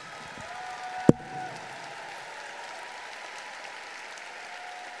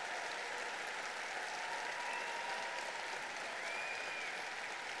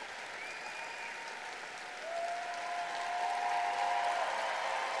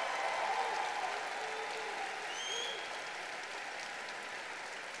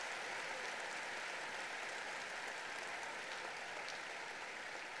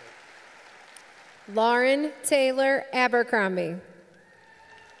 Lauren Taylor Abercrombie.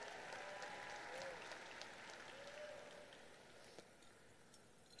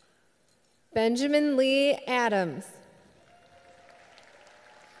 Benjamin Lee Adams.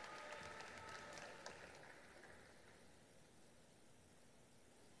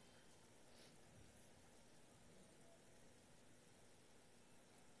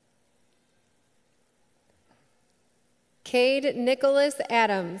 Cade Nicholas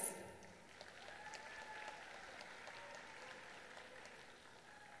Adams.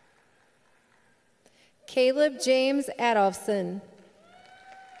 Caleb James Adolphson.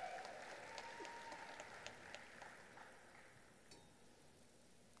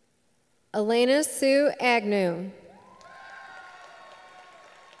 Elena Sue Agnew.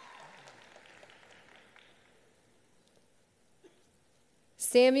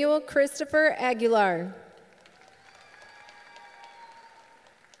 Samuel Christopher Aguilar.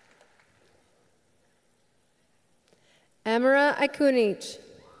 Emira Ikunich.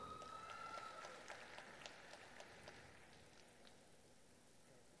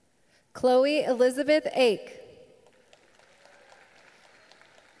 Chloe Elizabeth Ake.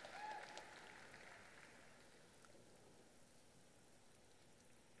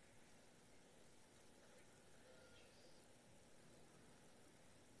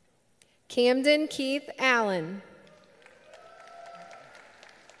 Camden Keith Allen.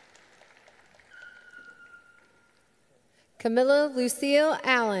 Camilla Lucille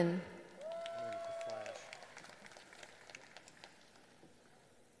Allen.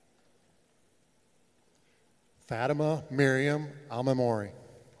 Fatima Miriam Almamori.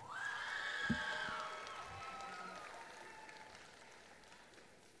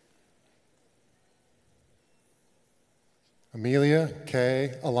 Amelia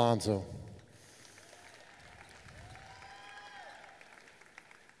K. Alonso.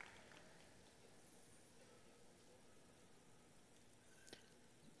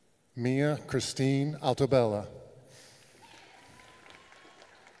 Mia Christine Altobella.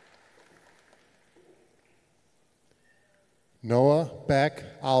 Noah Beck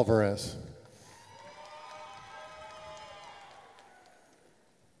Alvarez.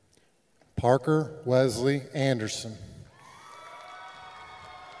 Parker Wesley Anderson.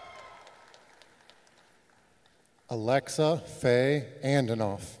 Alexa Faye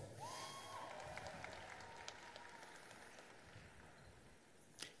Andenoff.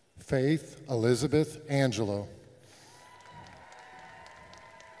 Faith Elizabeth Angelo.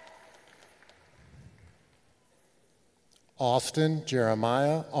 Austin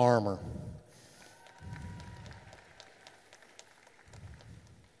Jeremiah Armour.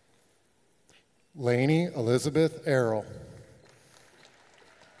 Lainey Elizabeth Errol.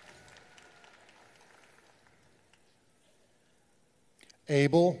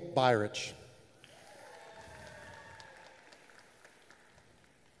 Abel Byrich.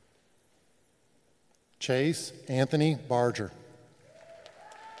 Chase Anthony Barger.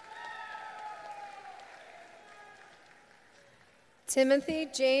 Timothy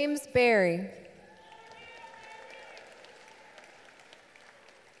James Berry.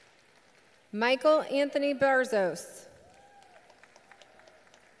 Michael Anthony Barzos.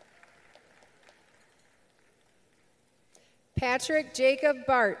 Patrick Jacob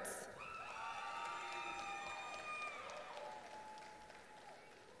Bartz.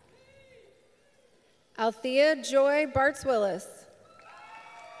 Althea Joy Bartz Willis.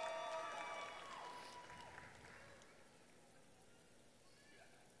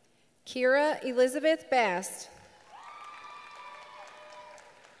 Kira Elizabeth Bast.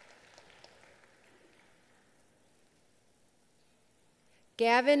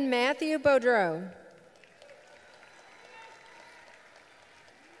 Gavin Matthew Beaudreau.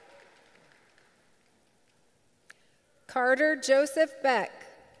 Carter Joseph Beck.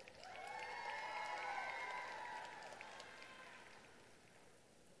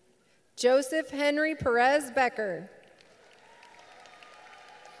 Joseph Henry Perez Becker.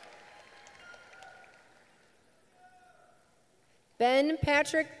 Ben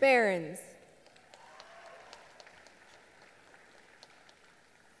Patrick Behrens.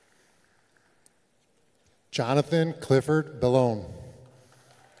 Jonathan Clifford Bellone.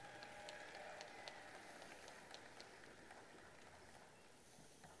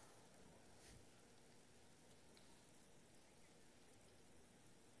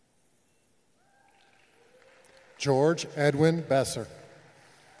 George Edwin Besser.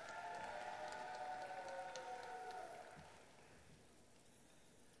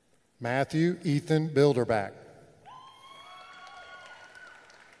 Matthew Ethan Bilderback.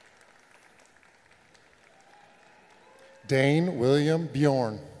 Dane William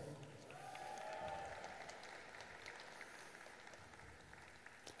Bjorn.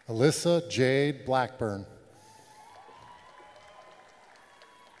 Alyssa Jade Blackburn.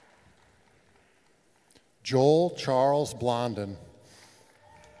 Joel Charles Blondin.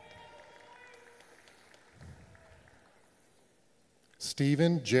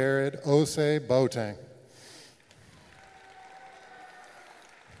 Stephen Jared Osei Boateng.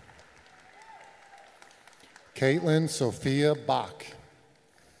 Caitlin Sophia Bach.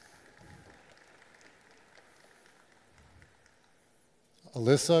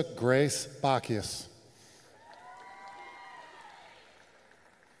 Alyssa Grace Bacchius.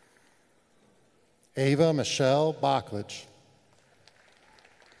 Ava Michelle Bachlich.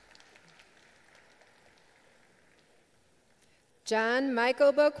 John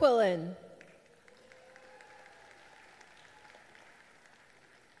Michael Boquillan.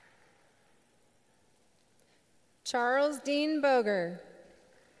 Charles Dean Boger.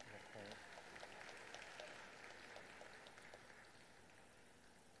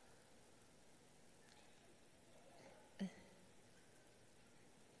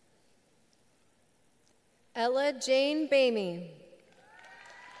 Ella Jane Bamey.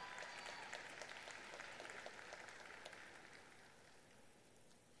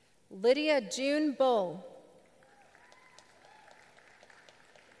 Lydia June Bull.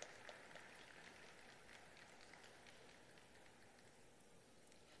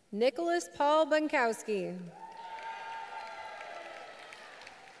 Nicholas Paul Bunkowski.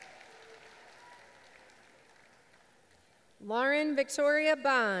 Lauren Victoria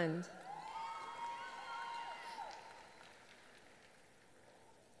Bond.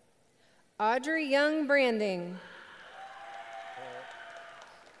 Audrey Young Branding.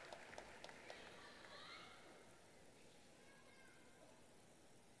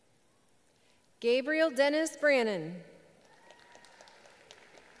 Gabriel Dennis Brannon.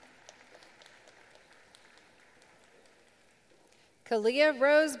 Kalia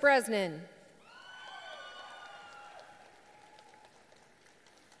Rose Bresnan.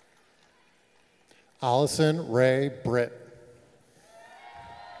 Allison Ray Britt.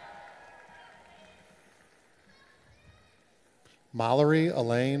 Mallory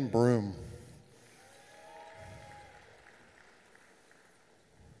Elaine Broom.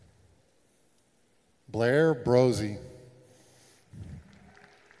 Blair Brosey.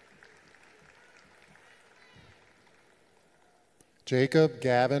 Jacob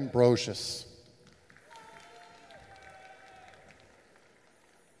Gavin Brocious.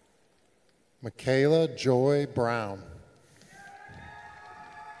 Michaela Joy Brown.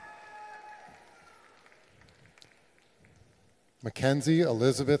 Mackenzie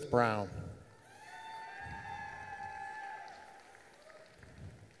Elizabeth Brown.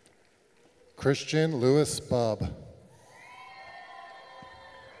 Christian Lewis Bubb.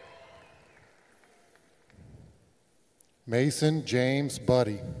 Mason James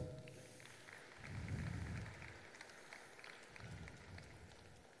Buddy.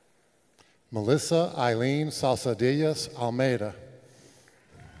 Melissa Eileen Salsadillas Almeida.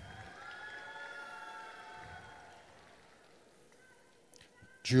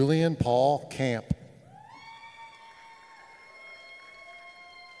 Julian Paul Camp.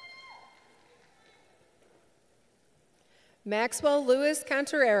 Maxwell Lewis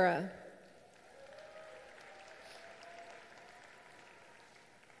Conterera.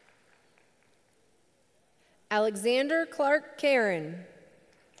 Alexander Clark Karen.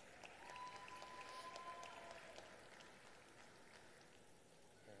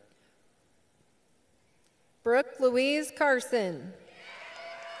 Brooke Louise Carson.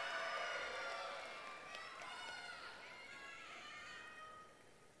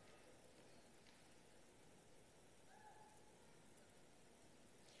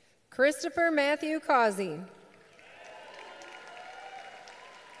 Christopher Matthew Causey.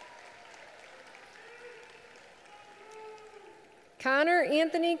 Connor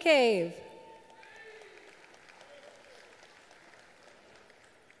Anthony Cave.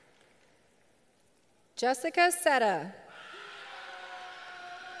 Jessica Setta.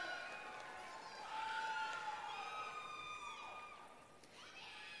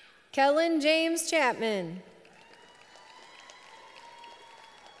 Kellen James Chapman.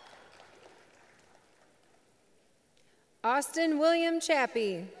 Austin William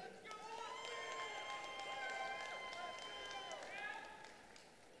Chappie.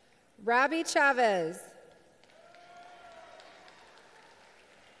 Robbie Chavez.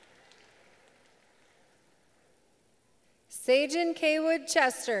 Sajan Kaywood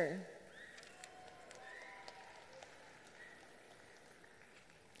Chester.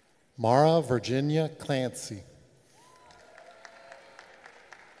 Mara Virginia Clancy.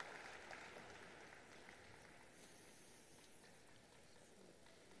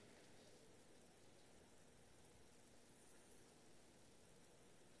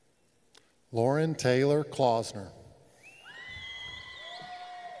 Lauren Taylor Klausner.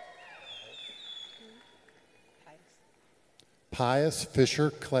 Pius Fisher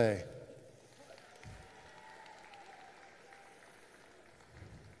Clay.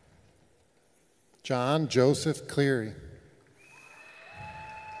 John Joseph Cleary.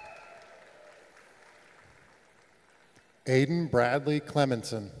 Aiden Bradley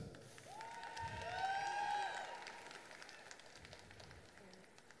Clemenson.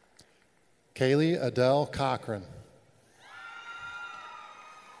 Kaylee Adele Cochran.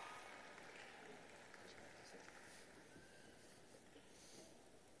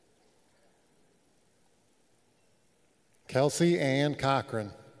 Kelsey Ann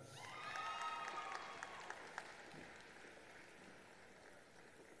Cochran.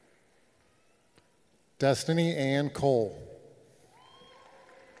 Destiny Ann Cole.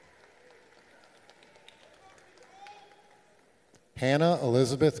 Hannah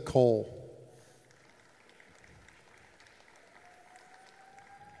Elizabeth Cole.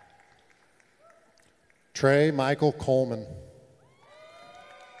 Trey Michael Coleman.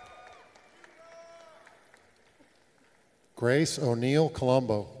 Grace O'Neill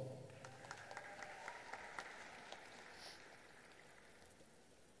Colombo.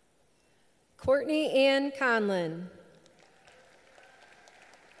 Courtney Ann Conlon.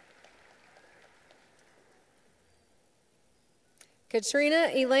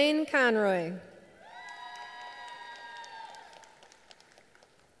 Katrina Elaine Conroy.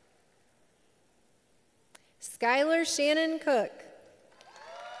 Skylar Shannon Cook.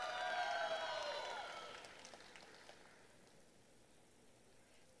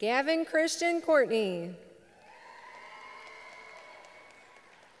 Gavin Christian Courtney.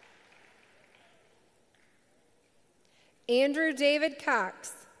 Andrew David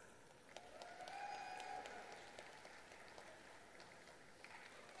Cox.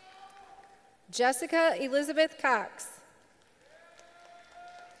 Jessica Elizabeth Cox.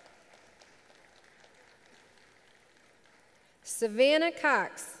 Savannah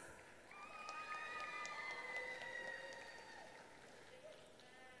Cox.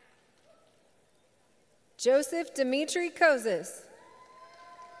 Joseph Dimitri Kozis.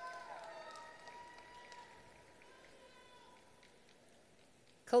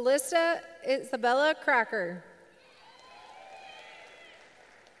 Callista Isabella Crocker.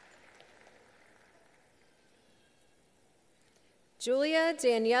 Julia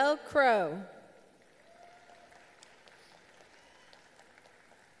Danielle Crow.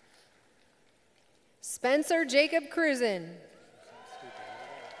 Spencer Jacob Cruzen.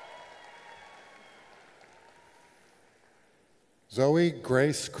 Zoe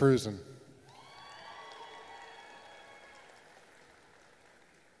Grace Cruzen.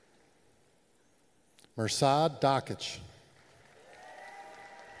 Mersad Dakich.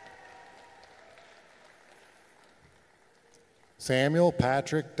 Samuel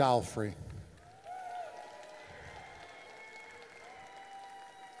Patrick Dalfrey.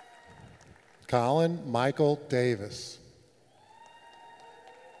 Colin Michael Davis.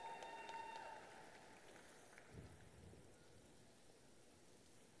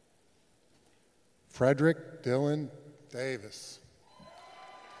 Frederick Dylan Davis.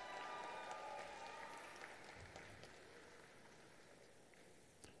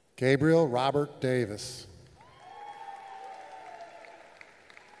 Gabriel Robert Davis.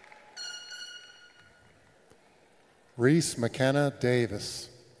 Reese McKenna Davis.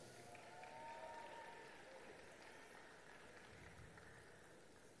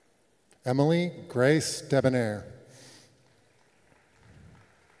 Emily Grace Debonair.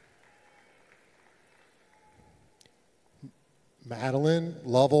 Madeline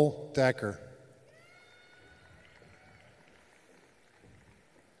Lovell Decker.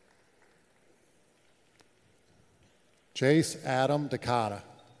 Jace Adam Dakota.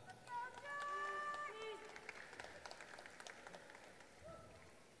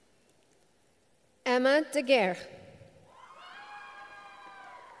 Emma Daguerre.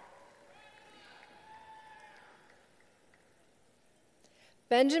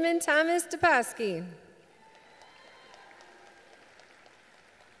 Benjamin Thomas DePasky.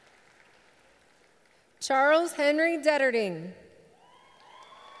 Charles Henry Detterding.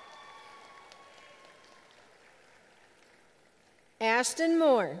 Ashton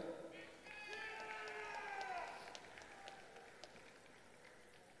Moore.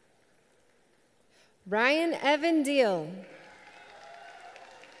 Ryan Evan Deal.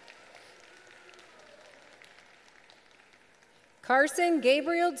 Carson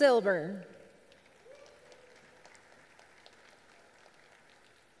Gabriel Dilber.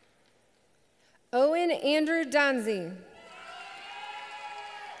 Owen Andrew Donzie.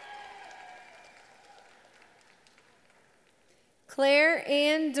 Claire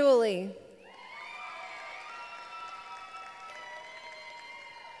Ann Dooley.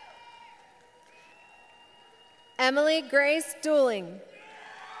 Emily Grace Dooling.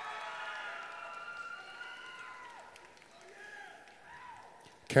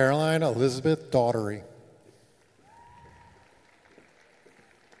 Caroline Elizabeth Daughtery.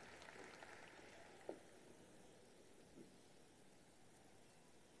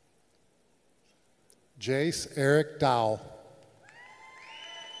 Jace Eric Dow.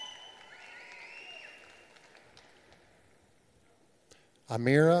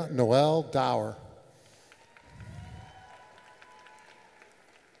 Amira Noel Dower.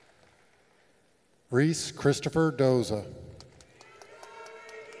 Reese Christopher Doza.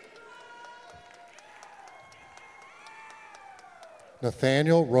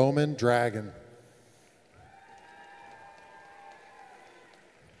 Nathaniel Roman Dragon.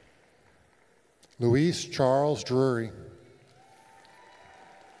 Luis Charles Drury.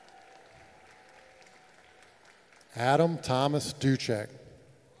 Adam Thomas Duchek.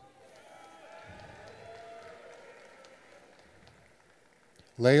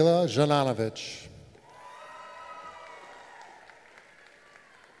 Layla Jananovich.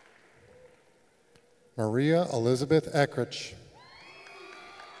 Maria Elizabeth Eckrich.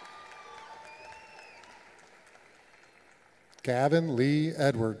 Gavin Lee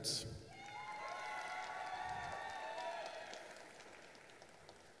Edwards.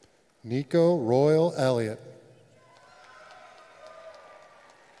 Nico Royal Elliott.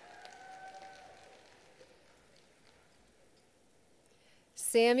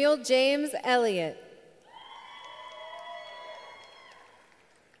 Samuel James Elliott.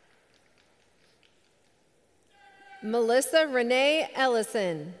 Melissa Renee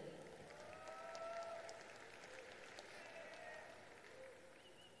Ellison.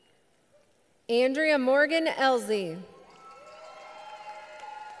 Andrea Morgan Elsie.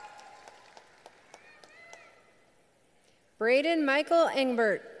 Braden Michael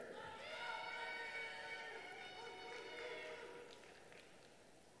Engbert.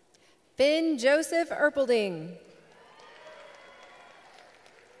 Finn Joseph Erpelding.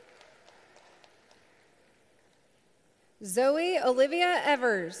 Zoe Olivia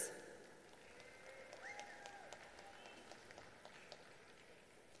Evers.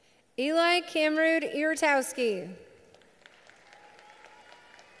 Eli Camrud Irtowski.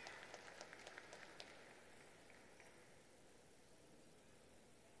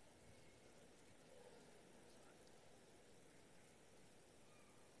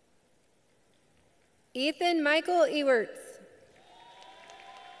 Ethan Michael Ewerts.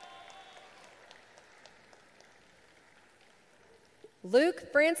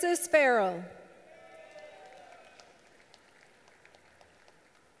 Luke Francis Farrell.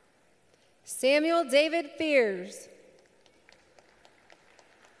 Samuel David Fears.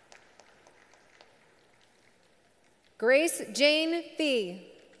 Grace Jane Fee.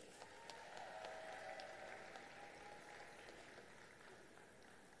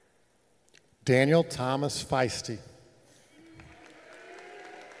 Daniel Thomas Feisty.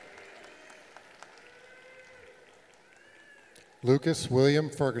 Lucas William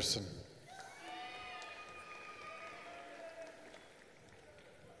Ferguson.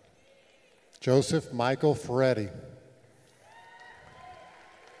 Joseph Michael Ferretti.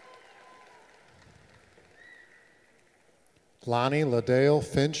 Lonnie Ladale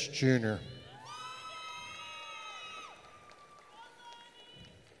Finch Jr.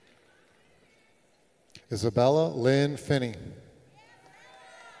 Isabella Lynn Finney.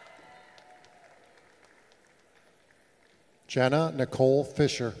 Jenna Nicole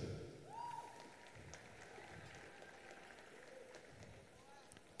Fisher.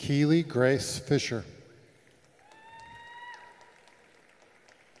 Keely Grace Fisher.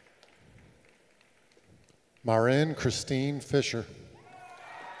 Marin Christine Fisher.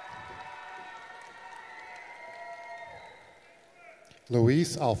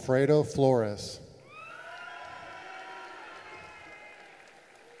 Luis Alfredo Flores.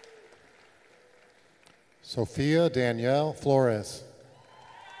 Sophia Danielle Flores.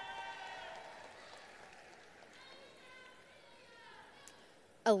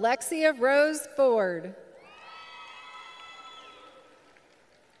 Alexia Rose Ford.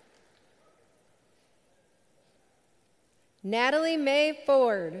 Natalie Mae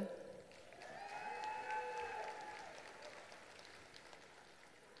Ford.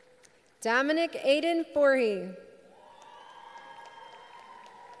 Dominic Aiden Forhey.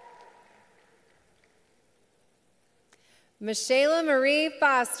 Michaela Marie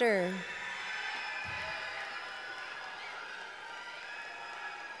Foster.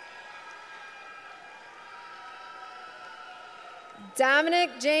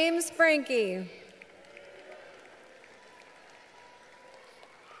 Dominic James Frankie.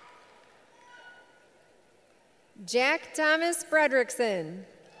 Jack Thomas Fredrickson.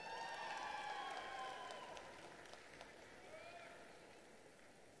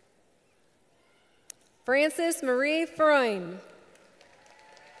 Frances Marie Freund.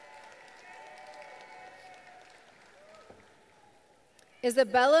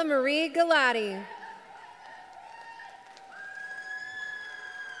 Isabella Marie Galati.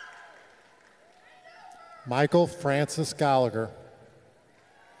 Michael Francis Gallagher.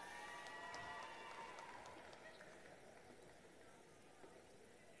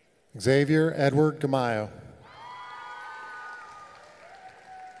 Xavier Edward Gamayo.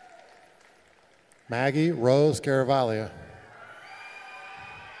 Maggie Rose Garavaglia.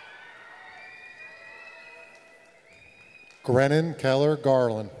 Grennan Keller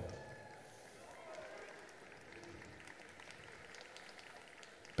Garland.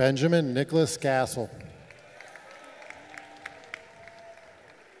 Benjamin Nicholas Gassel.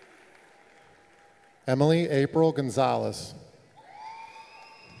 Emily April Gonzalez.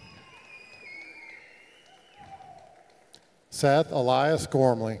 Seth Elias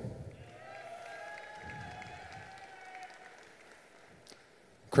Gormley.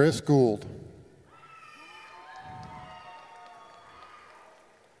 Chris Gould.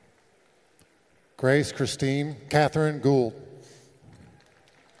 Grace Christine Catherine Gould.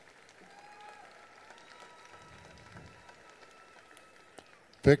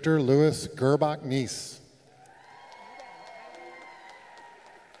 Victor Louis Gerbach Nice.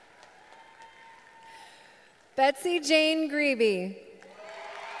 Betsy Jane Greeby.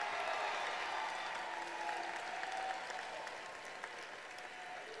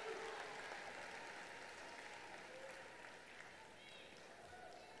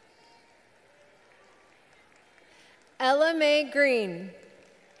 Ella Mae Green.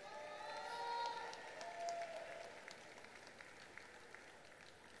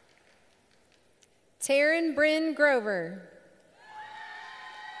 Taryn Bryn Grover.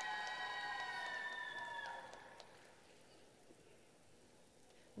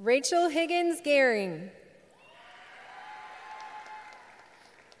 Rachel Higgins Gehring.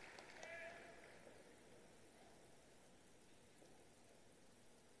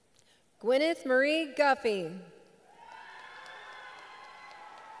 Gwyneth Marie Guffey.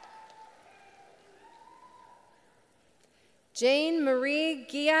 Jane Marie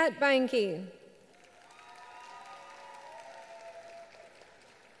Giat Beinke.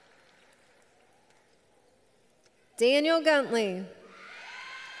 Daniel Guntley.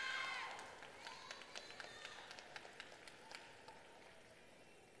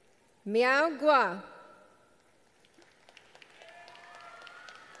 Miao Gua.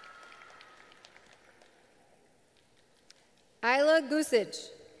 Isla Gusich.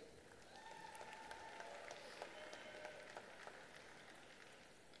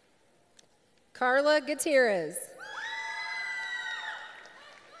 Carla Gutierrez.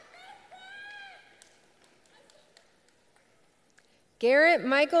 Garrett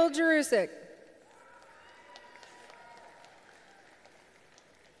Michael Jerusik.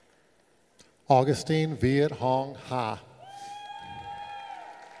 Augustine Viet Hong Ha.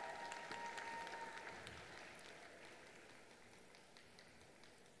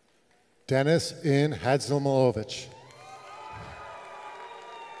 Dennis In Hadzimilovich.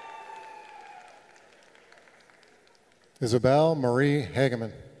 Isabel Marie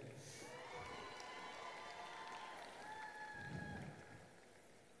Hageman.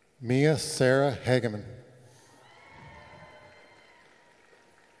 Mia Sarah Hageman.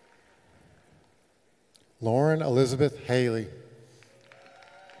 Lauren Elizabeth Haley.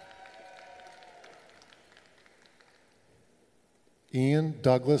 Ian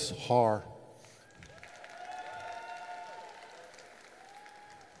Douglas Haar.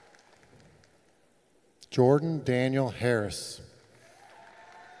 Jordan Daniel Harris.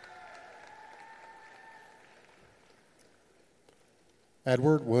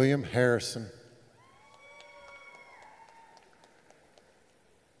 Edward William Harrison.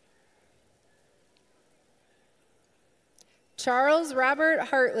 Charles Robert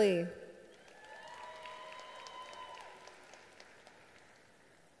Hartley.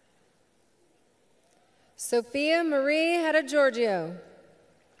 Sophia Marie Giorgio.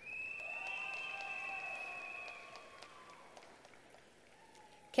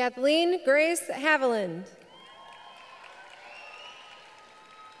 Kathleen Grace Haviland.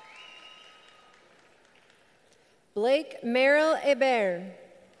 Blake Merrill Hebert.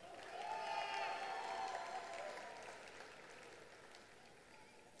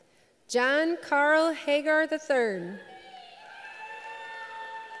 John Carl Hagar III.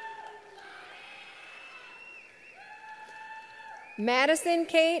 Madison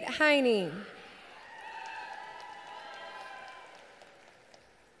Kate Heine.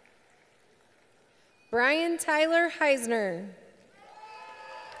 Brian Tyler Heisner.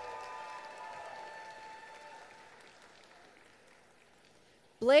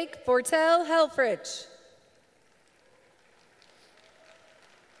 Blake Bortel Helfrich.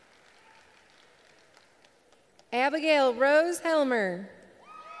 Abigail Rose Helmer.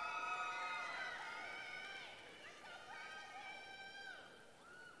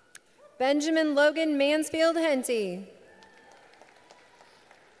 Benjamin Logan Mansfield Henty.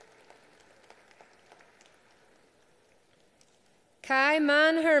 Kai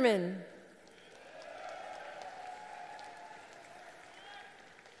Mon Herman.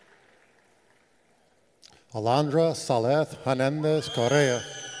 Alondra Saleth Hernandez Correa.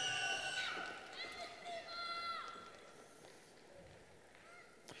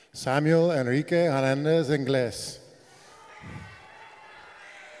 Samuel Enrique Hernandez Ingles.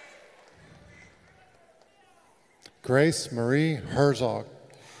 Grace Marie Herzog.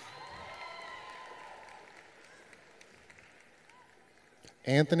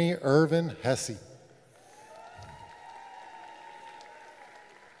 Anthony Irvin Hesse.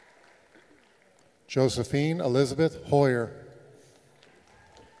 Josephine Elizabeth Hoyer.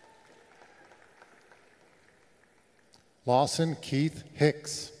 Lawson Keith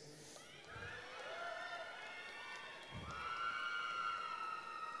Hicks.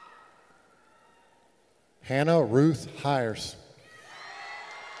 Hannah Ruth Hires.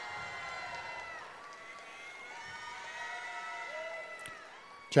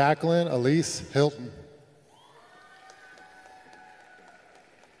 Jacqueline Elise Hilton.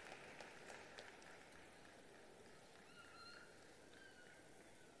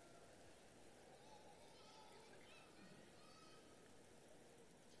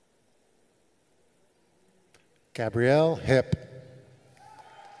 Gabrielle Hip.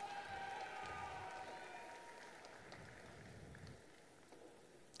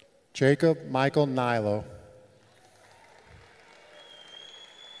 Jacob Michael Nilo.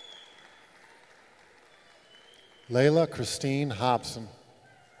 Layla Christine Hobson.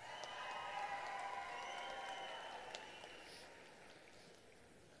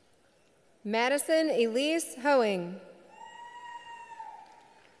 Madison Elise Hoeing.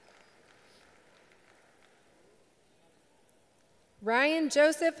 Ryan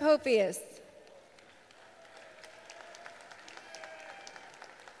Joseph Hopius.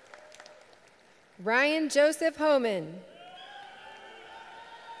 Ryan Joseph Homan.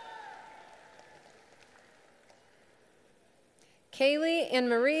 Kaylee and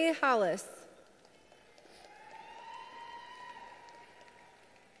Marie Hollis.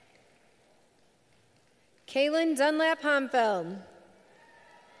 Kaylin Dunlap Homfeld.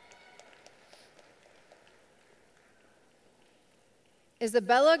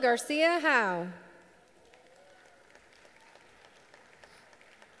 Isabella Garcia Howe.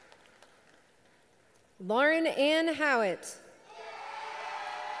 Lauren Ann Howitt.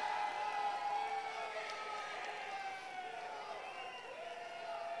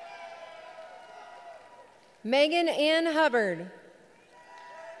 Megan Ann Hubbard.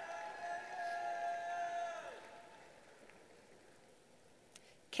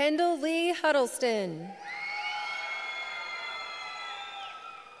 Kendall Lee Huddleston.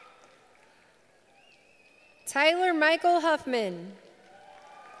 Tyler Michael Huffman.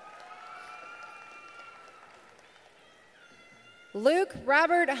 Luke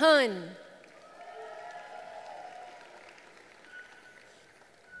Robert Hunn.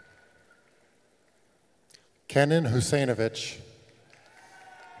 Kenan Husainovich.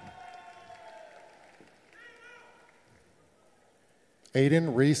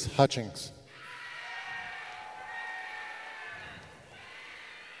 Aiden Reese Hutchings.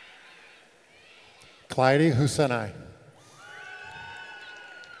 Clyde Husenai.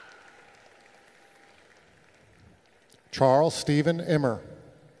 Charles Stephen Immer.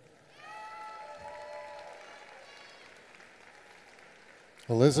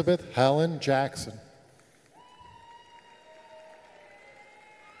 Elizabeth Helen Jackson.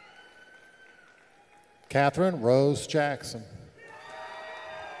 Catherine Rose Jackson.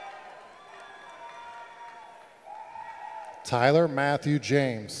 Tyler Matthew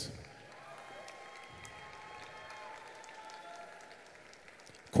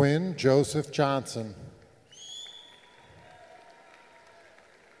Quinn Joseph Johnson.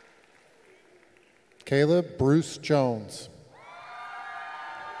 Caleb Bruce Jones.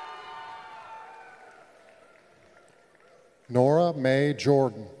 Nora Mae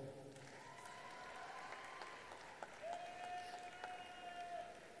Jordan.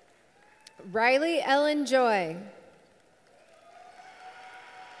 Riley Ellen Joy.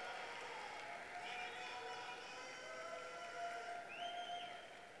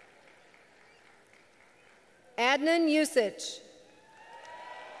 Adnan Usich.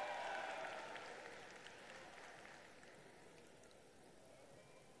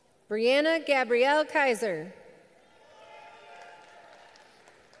 Brianna Gabrielle Kaiser.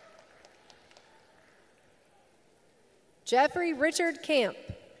 Jeffrey Richard Camp.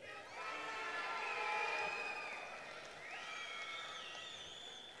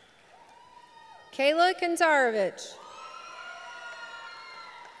 Kayla Kantarovich.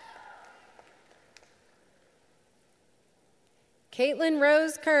 Caitlin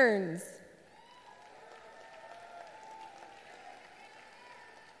Rose Kearns.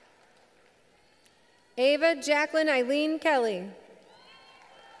 Ava Jacqueline Eileen Kelly.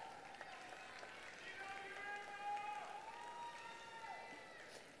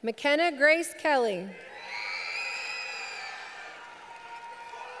 McKenna Grace Kelly.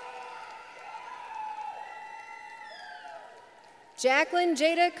 Jacqueline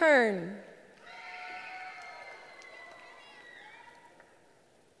Jada Kern.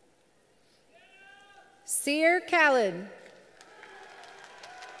 Seer Khaled.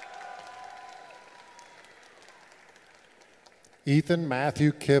 Ethan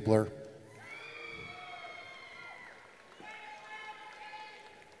Matthew Kibler.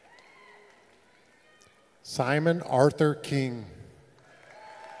 Simon Arthur King.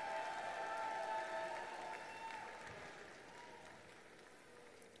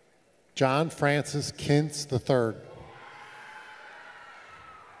 John Francis Kintz III.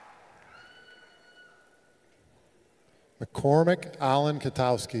 McCormick Allen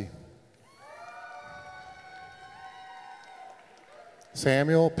Katowski.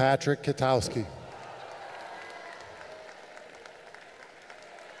 Samuel Patrick Katowski.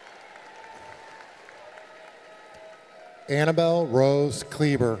 Annabelle Rose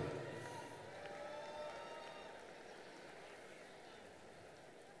Kleber.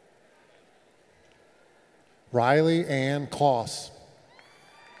 Riley Ann Kloss.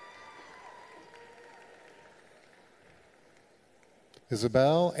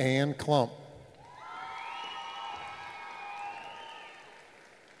 Isabel Ann Klump.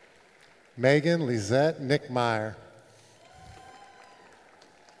 Megan Lizette Nickmeyer.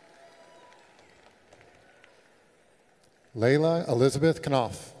 Layla Elizabeth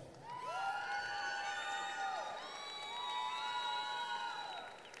Knopf.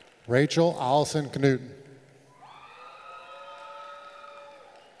 Rachel Allison Knuten.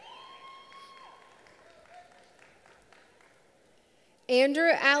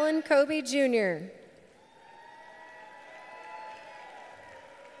 Andrew Allen Kobe Jr.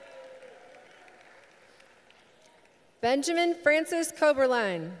 Benjamin Francis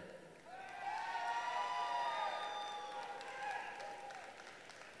Coberline.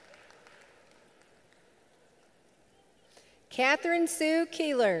 Catherine Sue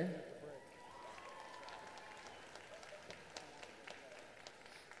Keeler.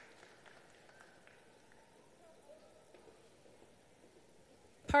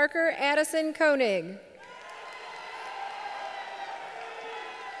 Parker Addison Koenig.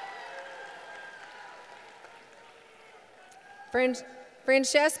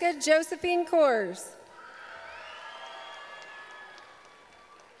 Francesca Josephine Kors.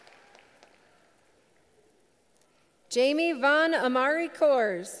 Jamie Von Amari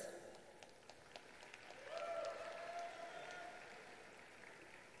Kors.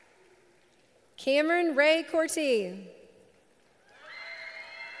 Cameron Ray Corti.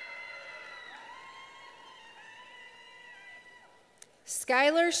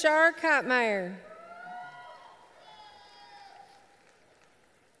 Skylar Shar Kottmeyer.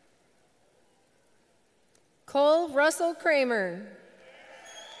 Cole Russell Kramer.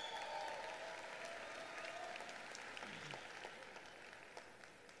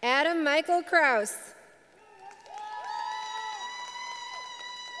 Adam Michael Kraus.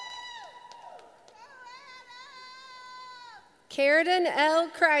 Carradine L.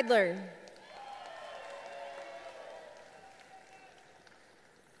 Kreidler.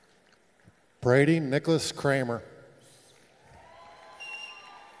 Brady Nicholas Kramer.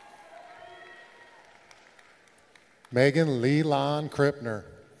 Megan Leland Krippner.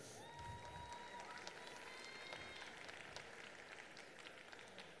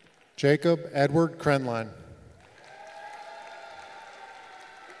 Jacob Edward Krenline.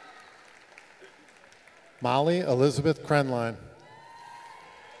 Molly Elizabeth Krenline.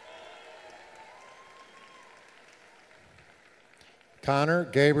 Connor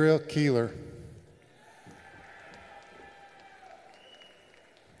Gabriel Keeler.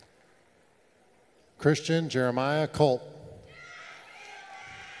 Christian Jeremiah Colt.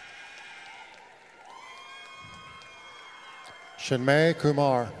 Shinmay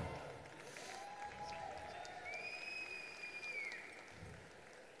Kumar.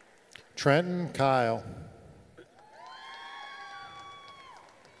 Trenton Kyle.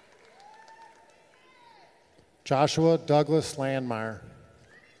 Joshua Douglas Landmeyer.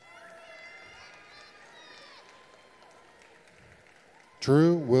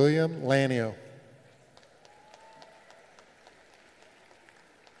 Drew William Lanio.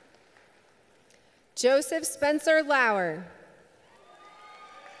 Joseph Spencer Lauer.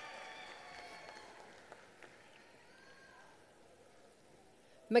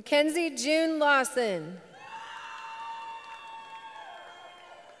 Mackenzie June Lawson.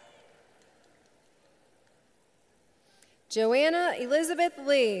 Joanna Elizabeth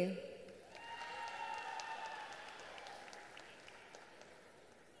Lee.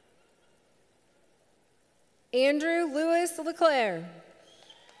 Andrew Lewis LeClaire.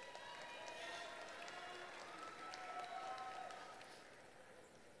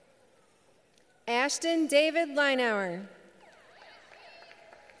 Ashton David Leinauer.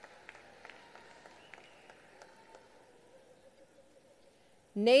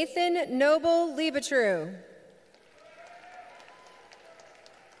 Nathan Noble Liebetrue.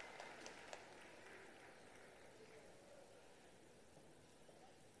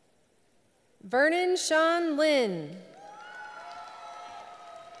 Vernon Sean Lynn.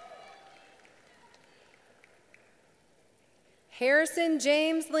 Harrison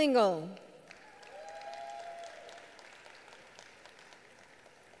James Lingle.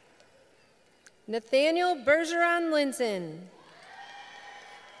 Nathaniel Bergeron Linton.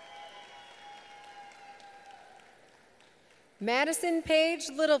 Madison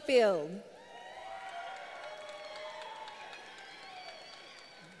Page Littlefield.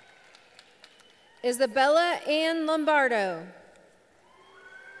 Isabella Ann Lombardo.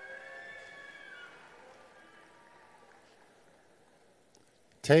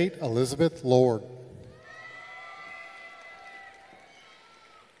 Tate Elizabeth Lord.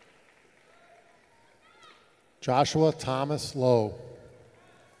 Joshua Thomas Lowe.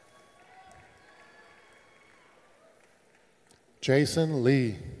 Jason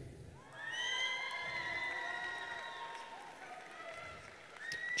Lee.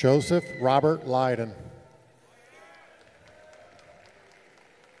 Joseph Robert Lyden.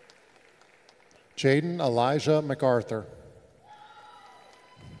 Jaden Elijah MacArthur.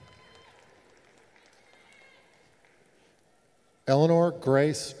 Eleanor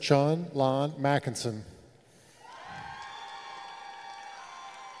Grace Chun Lon Mackinson.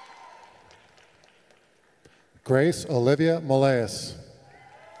 Grace Olivia Moleas.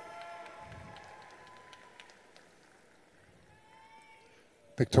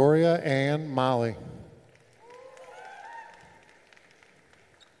 Victoria Ann Molly.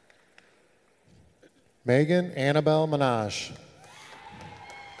 Megan Annabelle Minaj.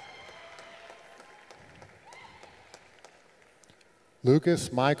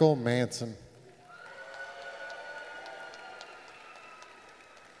 Lucas Michael Manson.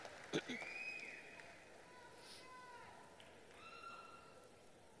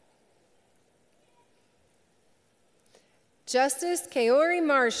 Justice Kaori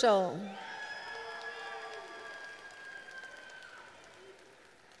Marshall.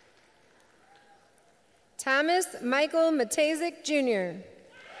 Thomas Michael Matazik Jr.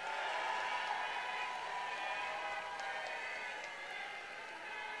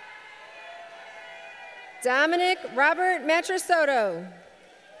 Dominic Robert Matrasoto.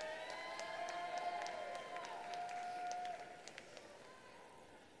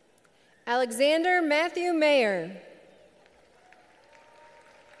 Alexander Matthew Mayer.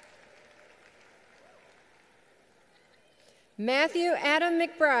 Matthew Adam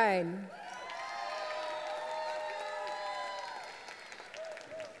McBride.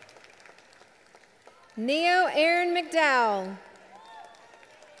 Neo Aaron McDowell.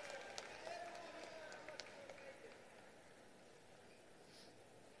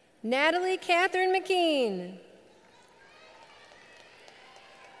 Natalie Catherine McKean.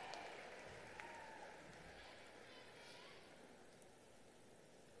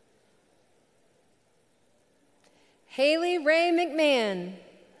 Haley Ray McMahon.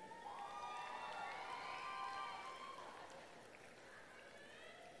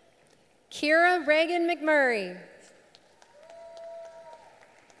 Kira Reagan McMurray.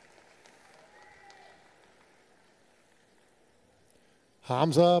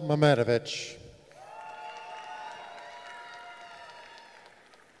 Hamza Mehmedovich.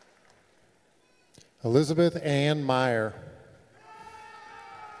 Elizabeth Ann Meyer.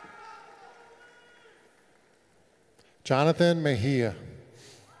 Jonathan Mejia.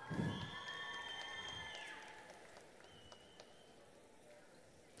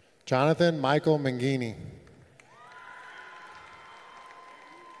 Jonathan Michael Mangini.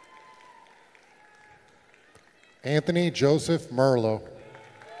 Anthony Joseph Merlo.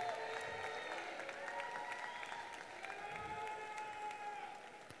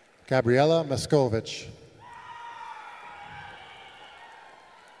 Gabriela Meskovich.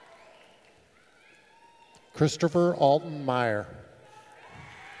 Christopher Alton Meyer.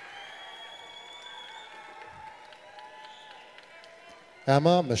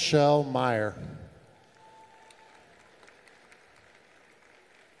 Emma Michelle Meyer.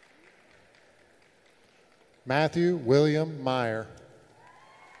 Matthew William Meyer.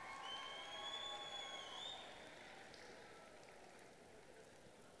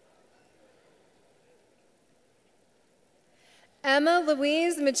 Emma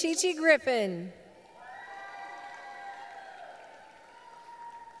Louise Machichi Griffin.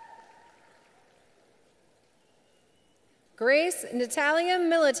 Grace Natalia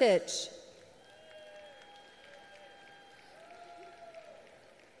Militich.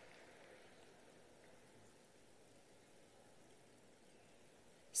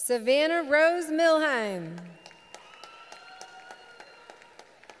 Savannah Rose Milheim.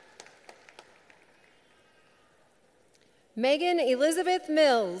 Megan Elizabeth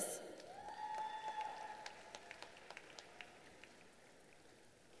Mills.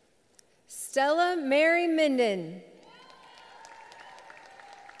 Stella Mary Minden.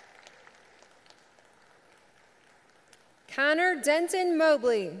 Connor Denton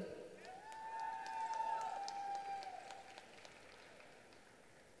Mobley.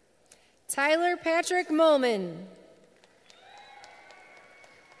 Tyler Patrick Molman.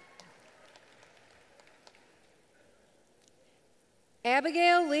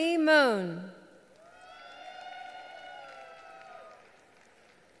 Abigail Lee Moan.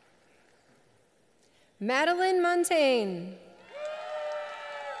 Madeline Montaigne.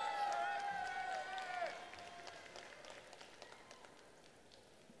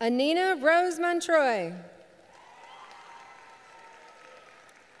 Anina Rose Montroy.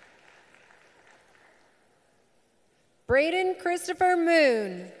 Braden Christopher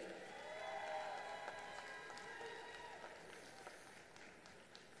Moon.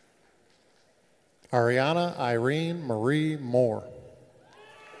 Ariana Irene Marie Moore.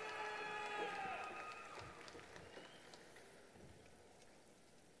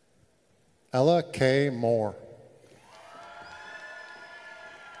 Ella K. Moore.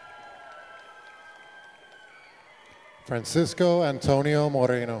 Francisco Antonio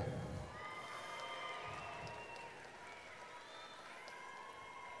Moreno.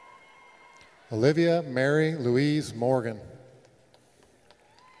 Olivia Mary Louise Morgan.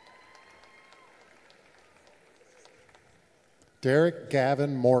 Derek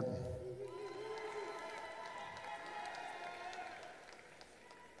Gavin Morton.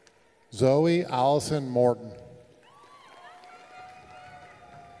 Zoe Allison Morton.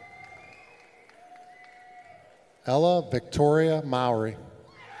 Ella Victoria Mowry.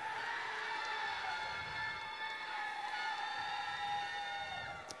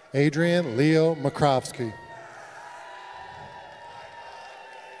 Adrian Leo Makrovsky.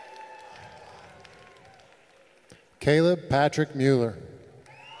 Caleb Patrick Mueller.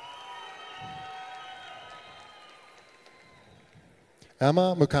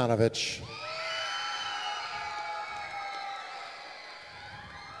 Emma Mukanovich.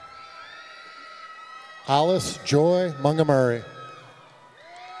 Alice Joy Montgomery.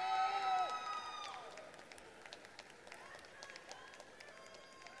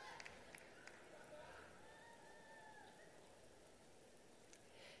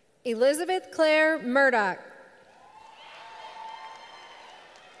 Elizabeth Claire Murdoch.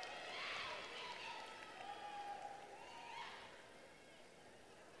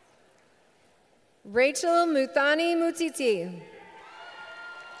 Rachel Muthani Mutiti.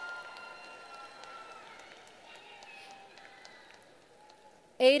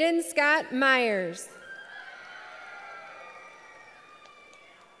 Aiden Scott Myers.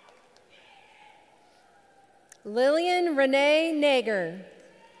 Lillian Renee Nager.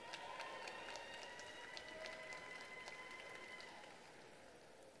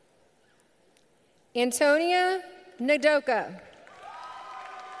 Antonia Nadoka.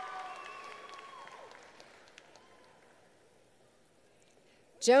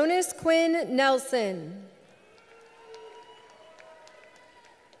 Jonas Quinn Nelson.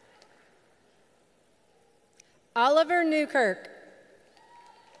 Oliver Newkirk.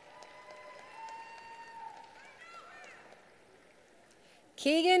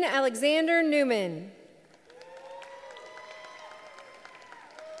 Keegan Alexander Newman.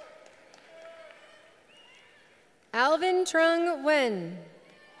 Alvin Trung Wen.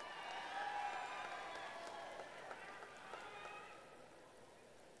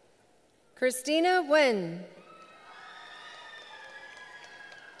 Christina Wen.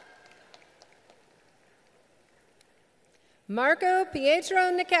 Marco Pietro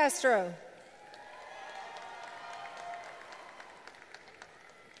Nicastro.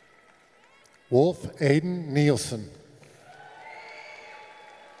 Wolf Aiden Nielsen.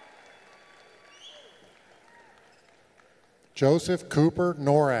 Joseph Cooper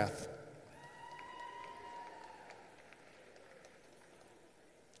Norath.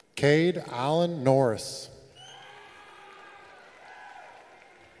 Cade Allen Norris.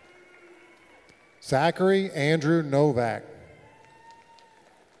 Zachary Andrew Novak.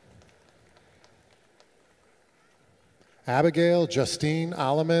 Abigail Justine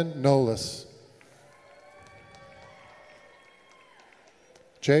Alleman Nolis.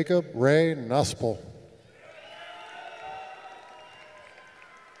 Jacob Ray Nuspel.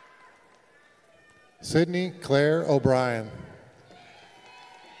 Sydney Claire O'Brien.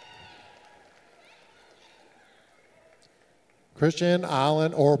 Christian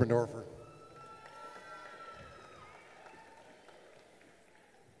Allen Orbendorfer.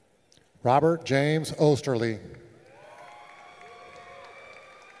 Robert James Osterly.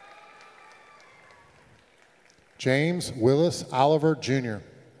 James Willis Oliver Jr.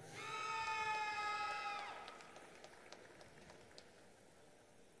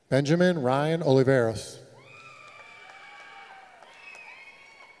 Benjamin Ryan Oliveros.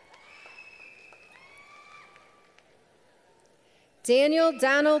 Daniel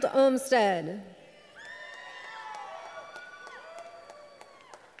Donald Olmsted.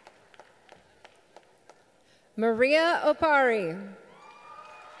 Maria Opari.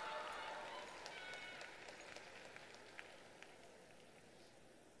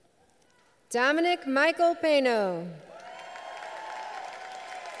 Dominic Michael Pano.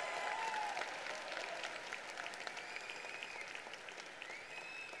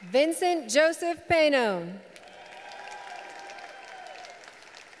 Vincent Joseph Pano.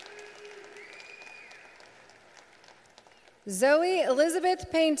 Zoe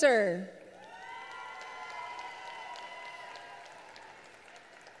Elizabeth Painter.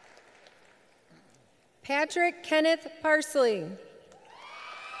 Patrick Kenneth Parsley.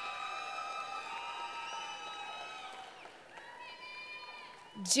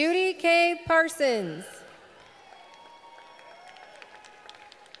 Judy K. Parsons.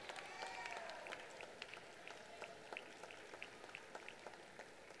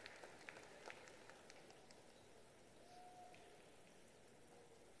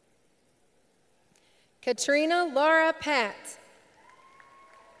 Katrina Laura Pat.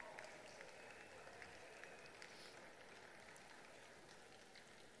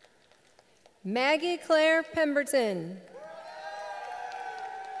 Maggie Claire Pemberton.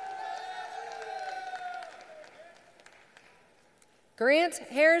 Grant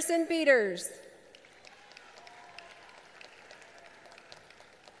Harrison Peters.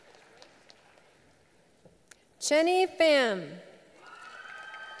 Chenny Pham.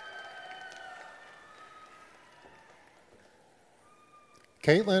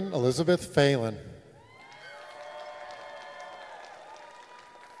 Caitlin Elizabeth Phelan.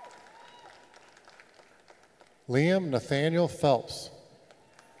 Liam Nathaniel Phelps.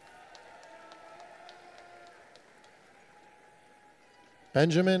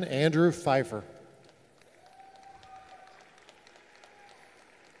 Benjamin Andrew Pfeiffer.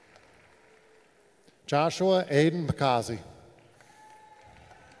 Joshua Aiden Makazi.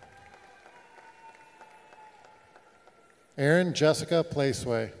 Aaron Jessica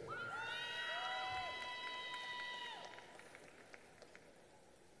Placeway.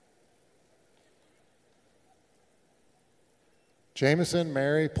 Jameson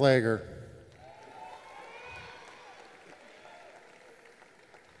Mary Plager.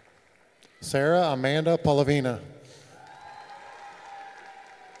 Sarah Amanda Polavina.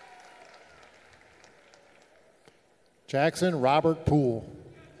 Jackson Robert Poole.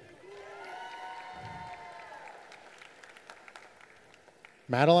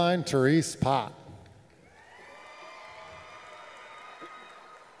 Madeline Therese Pott.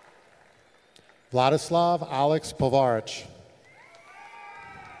 Vladislav Alex Povarich.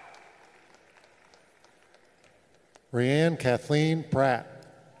 Rianne Kathleen Pratt.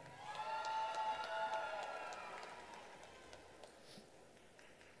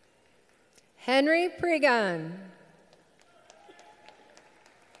 Henry Pregon.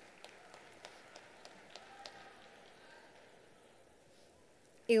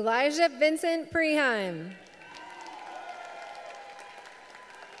 Elijah Vincent Preheim.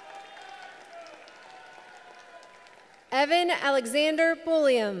 Evan Alexander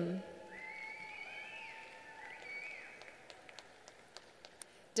Bulliam.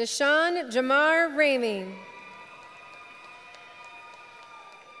 Deshaun Jamar Ramey.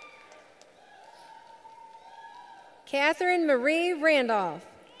 Catherine Marie Randolph.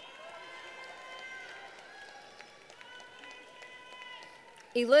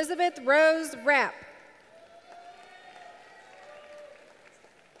 Elizabeth Rose Rapp.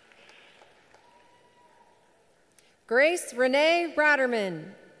 Grace Renee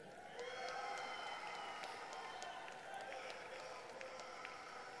Rotterman.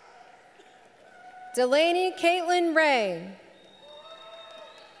 Delaney Caitlin Ray.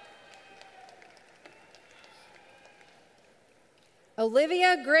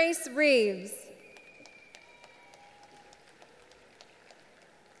 Olivia Grace Reeves.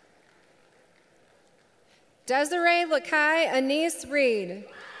 Desiree Lakai Anise Reed.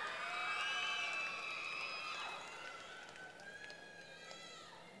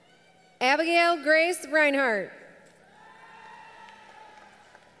 Abigail Grace Reinhardt.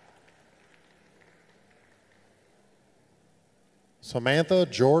 Samantha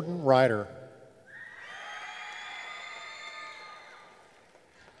Jordan Ryder.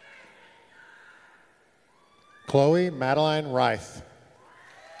 Chloe Madeline Reith.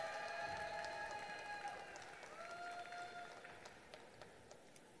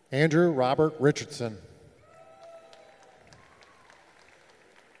 Andrew Robert Richardson.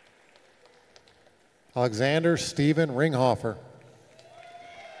 Alexander Stephen Ringhofer.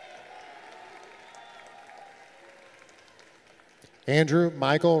 Andrew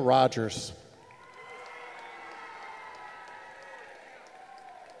Michael Rogers.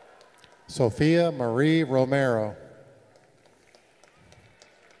 Sophia Marie Romero.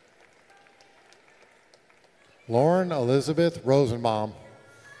 Lauren Elizabeth Rosenbaum.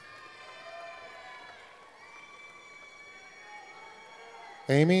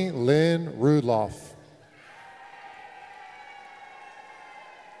 Amy Lynn Rudloff.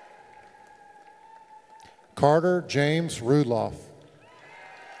 Carter James Rudloff.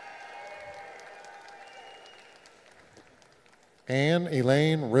 Anne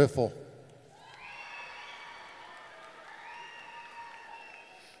Elaine Riffle.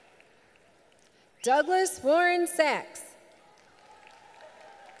 Douglas Warren Sachs.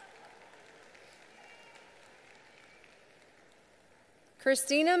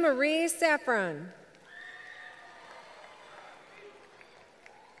 Christina Marie Saffron.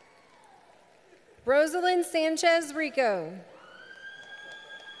 Rosalind Sanchez Rico.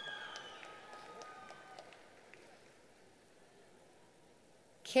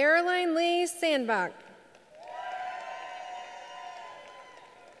 Caroline Lee Sandbach.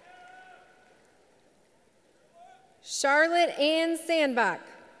 Charlotte Ann Sandbach.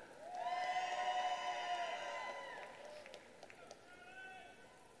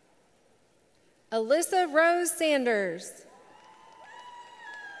 Alyssa Rose Sanders.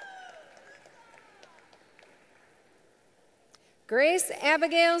 Grace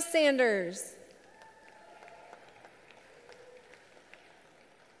Abigail Sanders.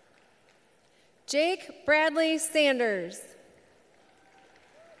 Jake Bradley Sanders.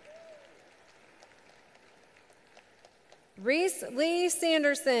 Reese Lee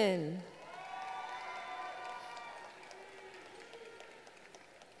Sanderson.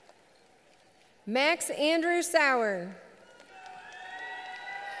 Max Andrew Sauer.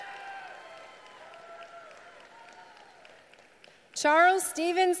 Charles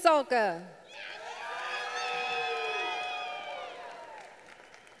Stephen Salka.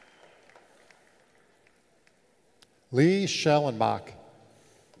 Lee Schellenbach.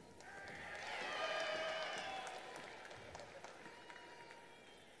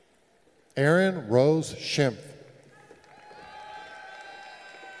 Erin Rose Schimpf.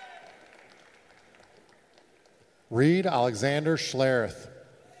 Reed Alexander Schlereth.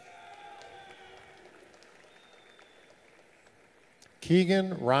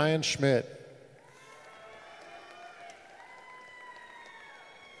 Keegan Ryan Schmidt.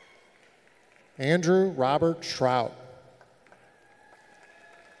 Andrew Robert Shrout.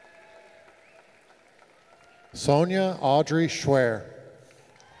 Sonia Audrey Schwer.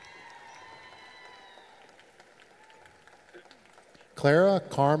 Clara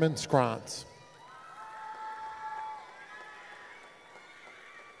Carmen Scrantz.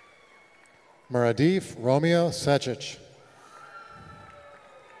 Muradif Romeo Secic.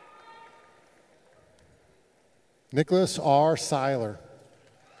 Nicholas R. Seiler.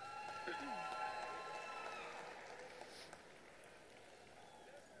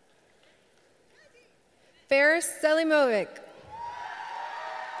 Ferris Selimovic.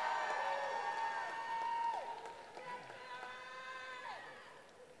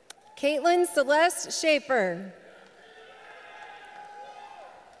 Caitlin Celeste Schaefer.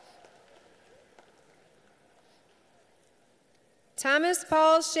 Thomas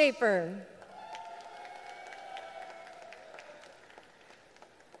Paul Schaefer.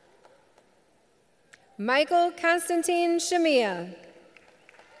 Michael Constantine Shamia.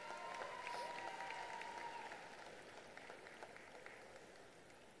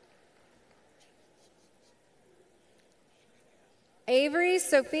 Avery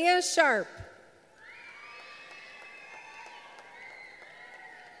Sophia Sharp.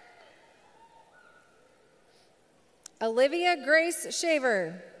 Olivia Grace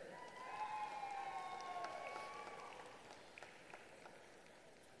Shaver.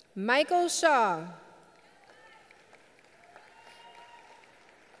 Michael Shaw.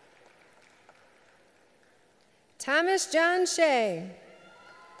 Thomas John Shea.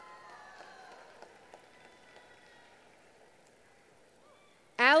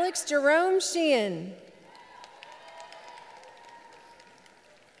 Alex Jerome Sheehan.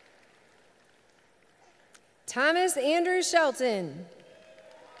 Thomas Andrew Shelton.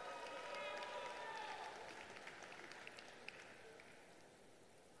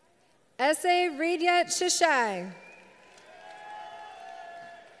 Essay Reedyet Shishai.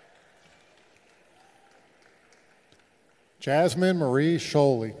 Jasmine Marie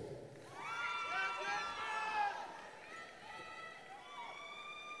Sholey.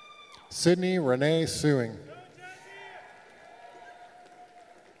 Sydney Renee Sewing.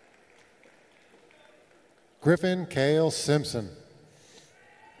 Griffin Cale Simpson.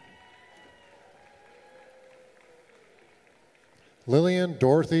 Lillian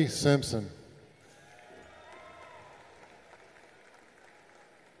Dorothy Simpson.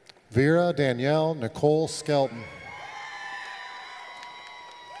 Vera Danielle Nicole Skelton.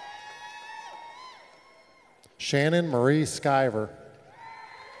 Shannon Marie Skyver.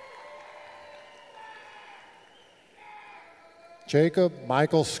 Jacob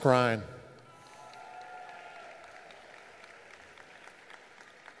Michael Skrine.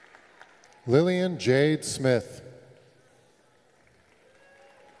 Lillian Jade Smith.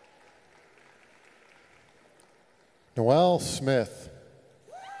 Noelle Smith.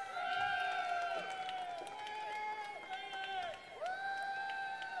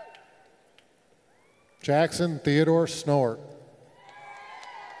 Jackson Theodore Snort.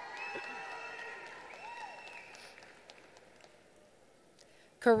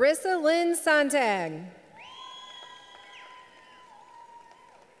 Carissa Lynn Sontag.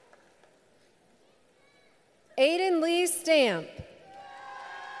 Aiden Lee Stamp.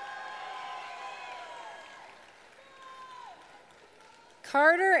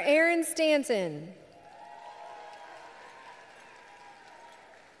 Carter Aaron Stanton.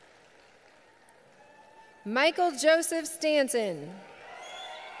 Michael Joseph Stanton.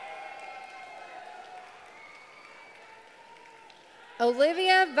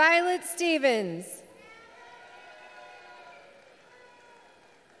 Olivia Violet Stevens.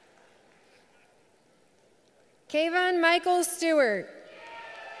 Kayvon Michael Stewart.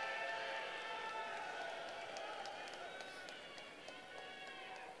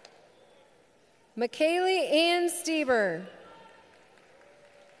 McKaylee Ann Stieber.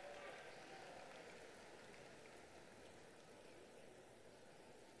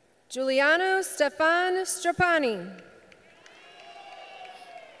 Giuliano Stefan Strapani.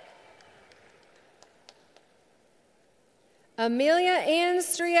 Amelia Ann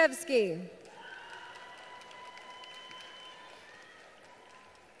Strejewski.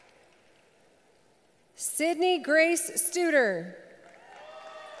 Sydney Grace Studer.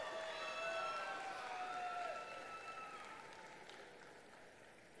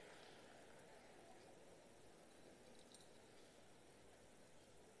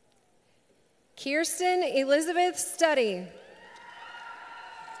 Kirsten Elizabeth Studdy.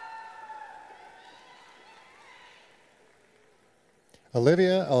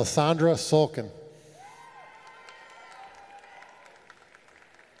 Olivia Alessandra Sulkin.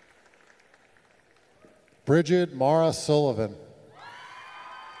 Bridget Mara Sullivan.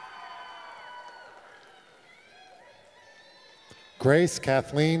 Grace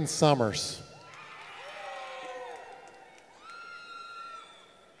Kathleen Summers.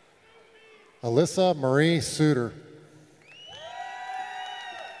 Alyssa Marie Suter.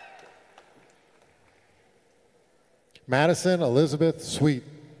 Madison Elizabeth Sweet.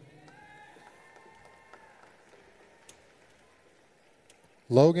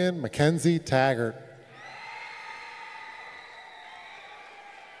 Logan Mackenzie Taggart.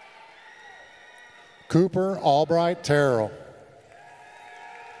 Cooper Albright Terrell.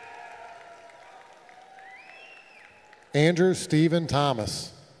 Andrew Stephen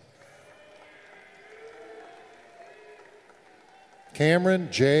Thomas. Cameron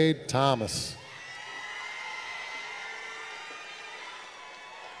Jade Thomas.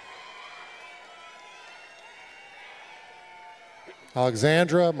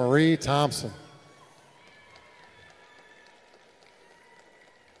 Alexandra Marie Thompson.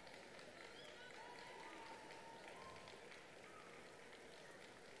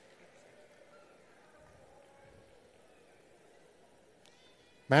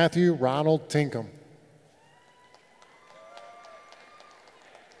 Matthew Ronald Tinkham.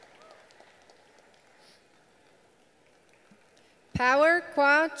 Power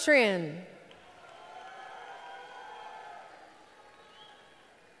Qua Tran.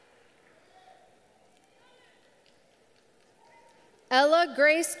 Ella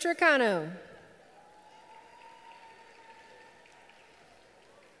Grace Tricano.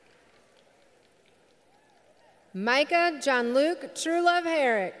 Micah John Luke Truelove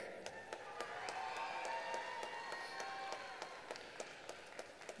Herrick.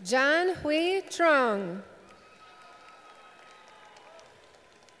 John Hui Trong.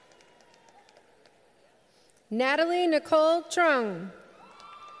 Natalie Nicole Trung.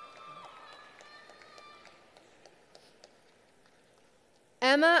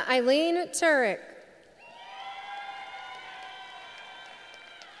 Emma Eileen Turek.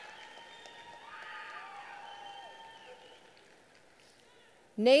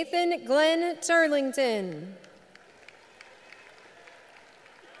 Nathan Glenn Turlington.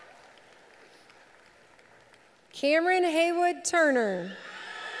 Cameron Haywood Turner.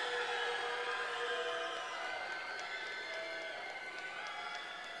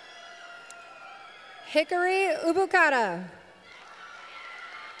 Hickory Ubukata.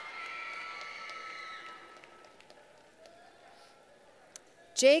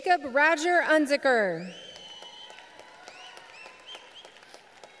 Jacob Roger Unziker.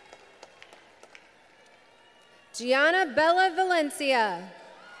 Gianna Bella Valencia.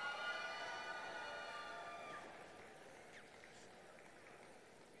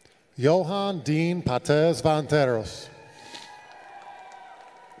 Johan Dean Patez Vanteros.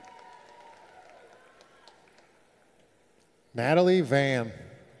 Natalie Van.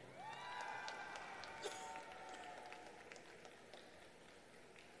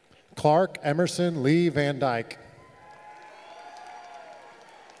 Clark Emerson Lee Van Dyke.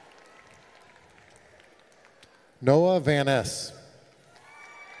 Noah Van Ness.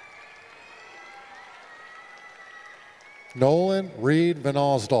 Nolan Reed Van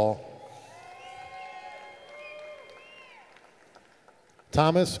Osdal.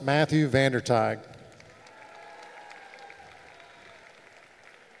 Thomas Matthew Vandertag.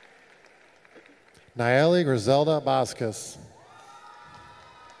 Nayeli Griselda Vasquez.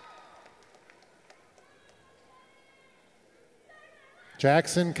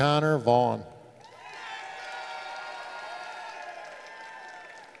 Jackson Connor Vaughn.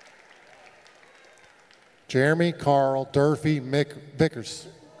 Jeremy Carl Durfee Mick Vickers.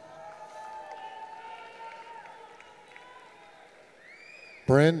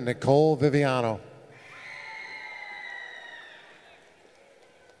 Bryn Nicole Viviano.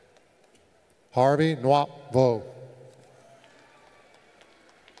 Harvey Nwap Vo.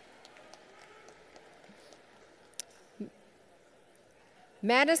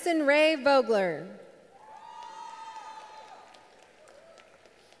 Madison Ray Vogler.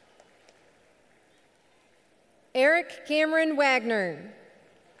 Eric Cameron Wagner.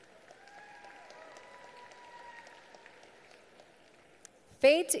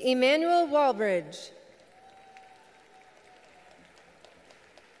 Fate Emmanuel Walbridge.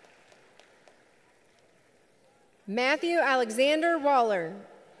 Matthew Alexander Waller.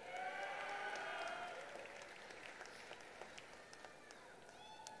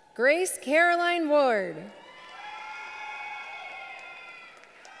 Grace Caroline Ward.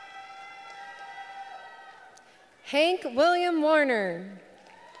 Hank William Warner.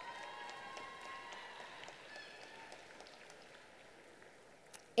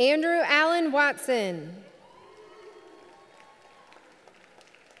 Andrew Allen Watson.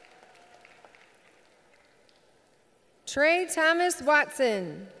 Trey Thomas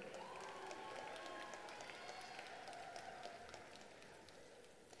Watson.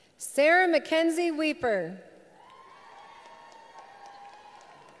 Sarah Mackenzie Weeper.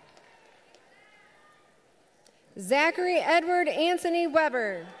 Zachary Edward Anthony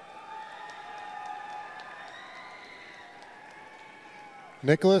Weber.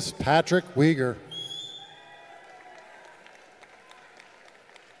 Nicholas Patrick Weeger.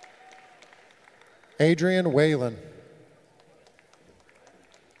 Adrian Whalen.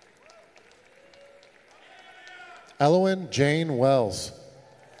 Elwyn Jane Wells.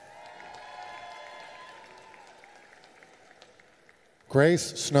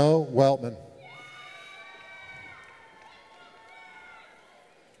 Grace Snow Weltman.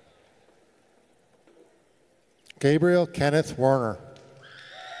 Gabriel Kenneth Werner.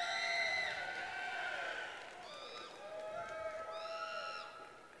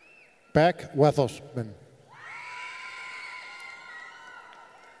 Beck Wethelsman.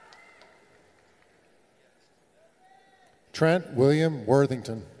 Trent William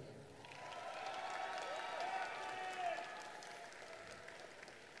Worthington.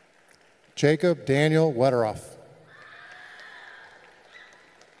 Jacob Daniel Wetteroff.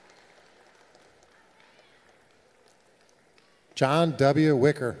 John W.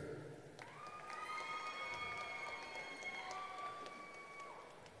 Wicker.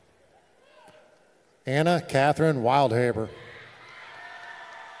 Anna Catherine Wildhaber.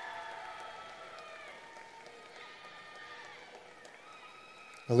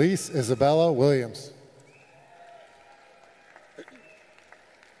 Elise Isabella Williams.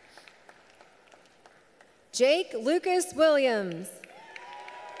 Jake Lucas Williams.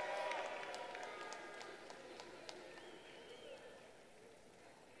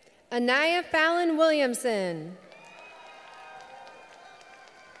 Anaya Fallon Williamson.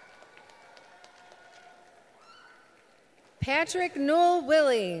 Patrick Newell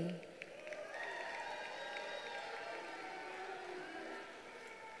Willie.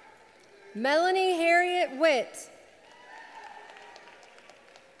 Melanie Harriet Witt.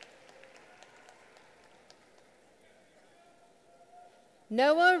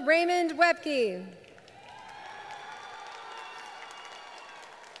 Noah Raymond Webke.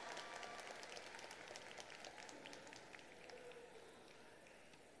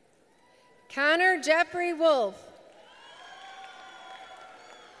 Connor Jeffrey Wolf.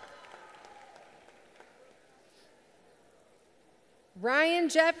 Ryan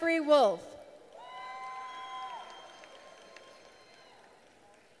Jeffrey Wolf.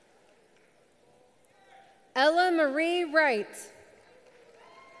 Ella Marie Wright.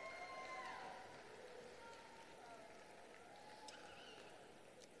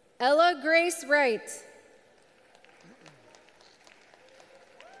 Ella Grace Wright.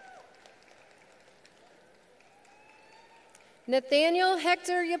 Nathaniel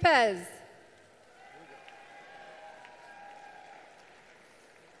Hector Yepez.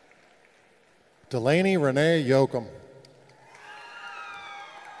 Delaney Renee Yoakum.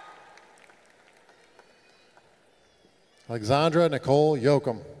 Alexandra Nicole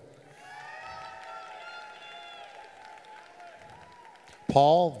Yoakum.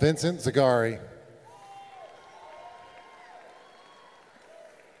 Paul Vincent Zagari.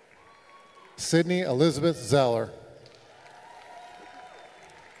 Sydney Elizabeth Zeller.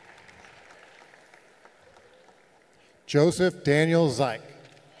 Joseph Daniel Zeich.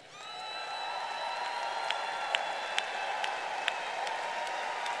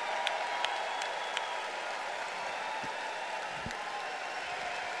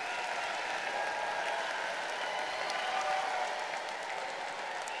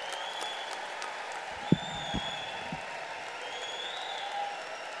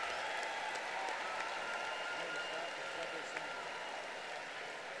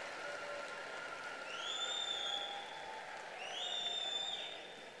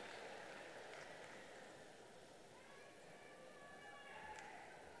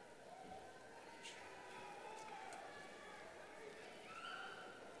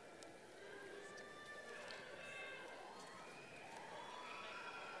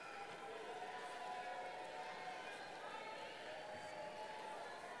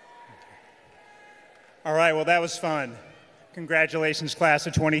 All right, well, that was fun. Congratulations, class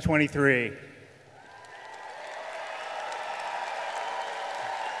of 2023.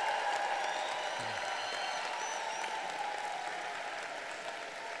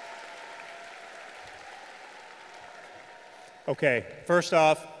 Okay, first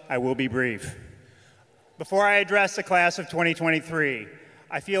off, I will be brief. Before I address the class of 2023,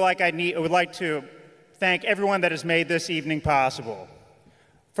 I feel like I would like to thank everyone that has made this evening possible.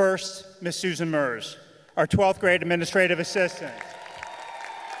 First, Ms. Susan Mers, our 12th grade administrative assistant.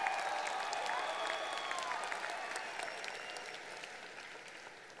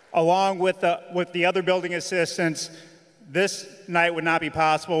 Along with the other building assistants, this night would not be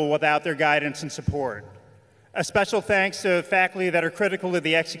possible without their guidance and support. A special thanks to faculty that are critical to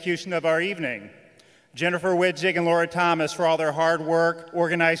the execution of our evening. Jennifer Widzig and Laura Thomas for all their hard work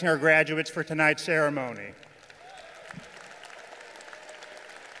organizing our graduates for tonight's ceremony.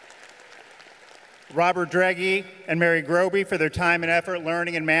 Robert Dregge and Mary Groby for their time and effort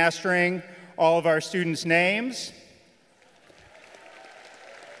learning and mastering all of our students' names.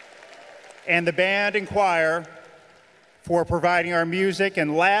 And the band and choir for providing our music.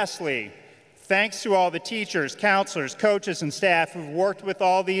 And lastly, thanks to all the teachers, counselors, coaches, and staff who've worked with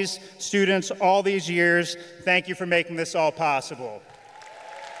all these students all these years. Thank you for making this all possible.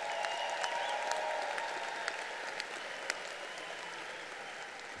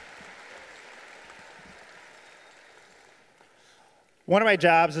 One of my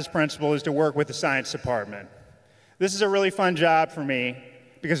jobs as principal is to work with the science department. This is a really fun job for me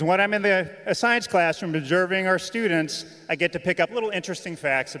because when I'm in a science classroom observing our students, I get to pick up little interesting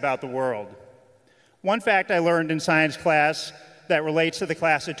facts about the world. One fact I learned in science class that relates to the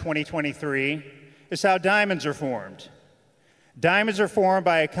class of 2023 is how diamonds are formed. Diamonds are formed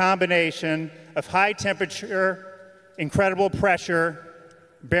by a combination of high temperature, incredible pressure,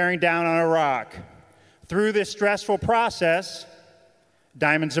 bearing down on a rock. Through this stressful process,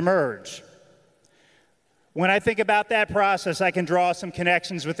 diamonds emerge. When I think about that process, I can draw some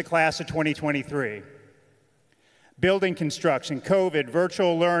connections with the class of 2023. Building construction, COVID,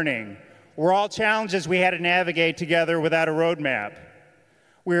 virtual learning, were all challenges we had to navigate together without a roadmap.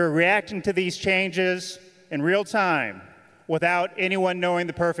 We were reacting to these changes in real time without anyone knowing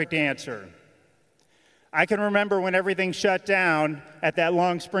the perfect answer. I can remember when everything shut down at that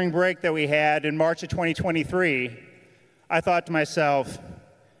long spring break that we had in March of 2023, I thought to myself,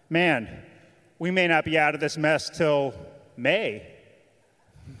 man, we may not be out of this mess till May.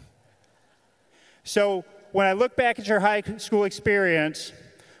 So when I look back at your high school experience,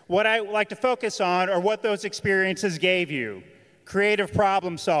 what I like to focus on are what those experiences gave you. Creative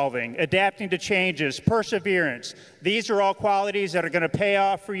problem solving, adapting to changes, perseverance. These are all qualities that are going to pay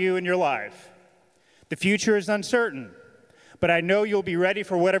off for you in your life. The future is uncertain, but I know you'll be ready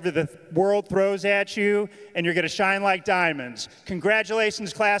for whatever the world throws at you, and you're going to shine like diamonds.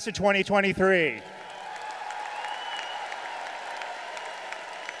 Congratulations, class of 2023.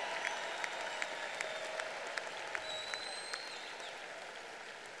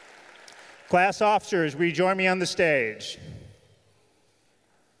 Class officers, will you join me on the stage?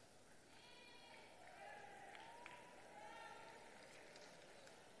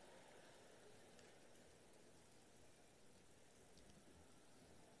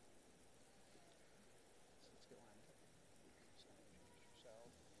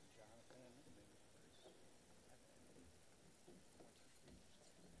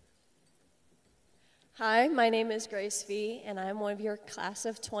 Hi, my name is Grace V, and I'm one of your class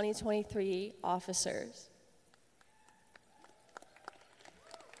of 2023 officers.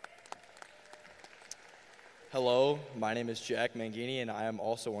 Hello, my name is Jack Mangini, and I am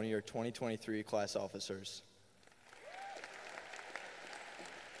also one of your 2023 class officers.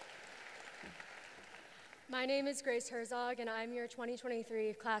 My name is Grace Herzog, and I'm your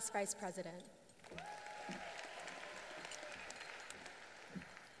 2023 class vice president.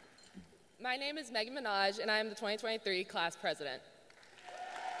 My name is Megan Minaj, and I am the 2023 class president.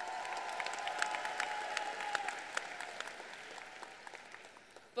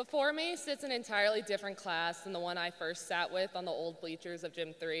 Before me sits an entirely different class than the one I first sat with on the old bleachers of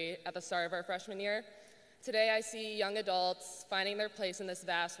Gym 3 at the start of our freshman year. Today I see young adults finding their place in this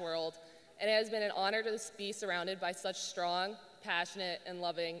vast world, and it has been an honor to be surrounded by such strong, passionate, and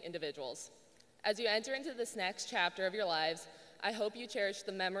loving individuals. As you enter into this next chapter of your lives, I hope you cherish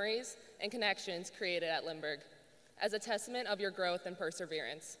the memories and connections created at Lindbergh as a testament of your growth and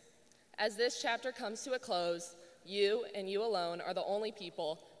perseverance. As this chapter comes to a close, you and you alone are the only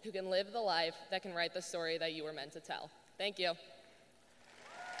people who can live the life that can write the story that you were meant to tell. Thank you.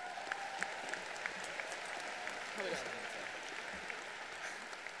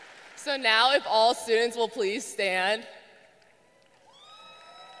 So now if all students will please stand.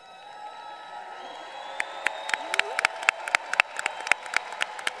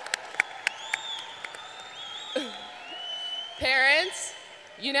 Parents,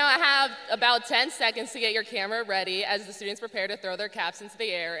 you now have about 10 seconds to get your camera ready as the students prepare to throw their caps into the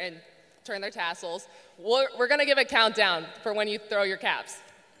air and turn their tassels. We're going to give a countdown for when you throw your caps.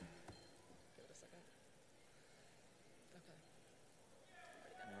 Give it a second.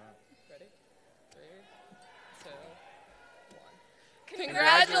 Okay. Ready? 3, 2, 1.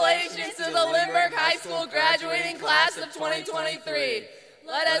 Congratulations to the Lindbergh High School graduating class of 2023.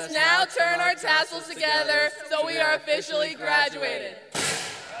 Let us now turn our tassels together so we are officially graduated.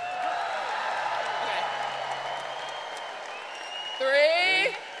 3,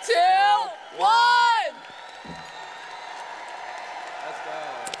 2, 1.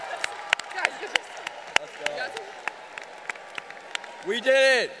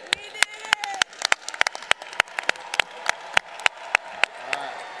 did it. All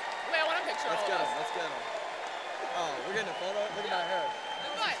right. Wait, I want a picture of Let's all get of him. us. Let's get him. Oh, we're getting a photo? Look at my hair.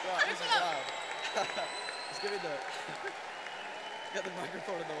 What? This is wild. Let's give me the... Got the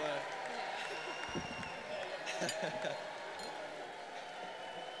microphone in the way.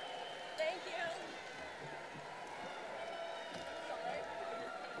 Thank you.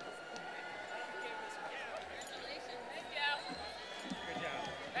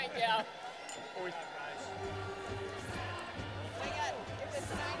 Thank you. Oh my God, is this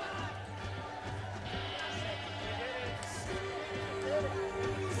tonight?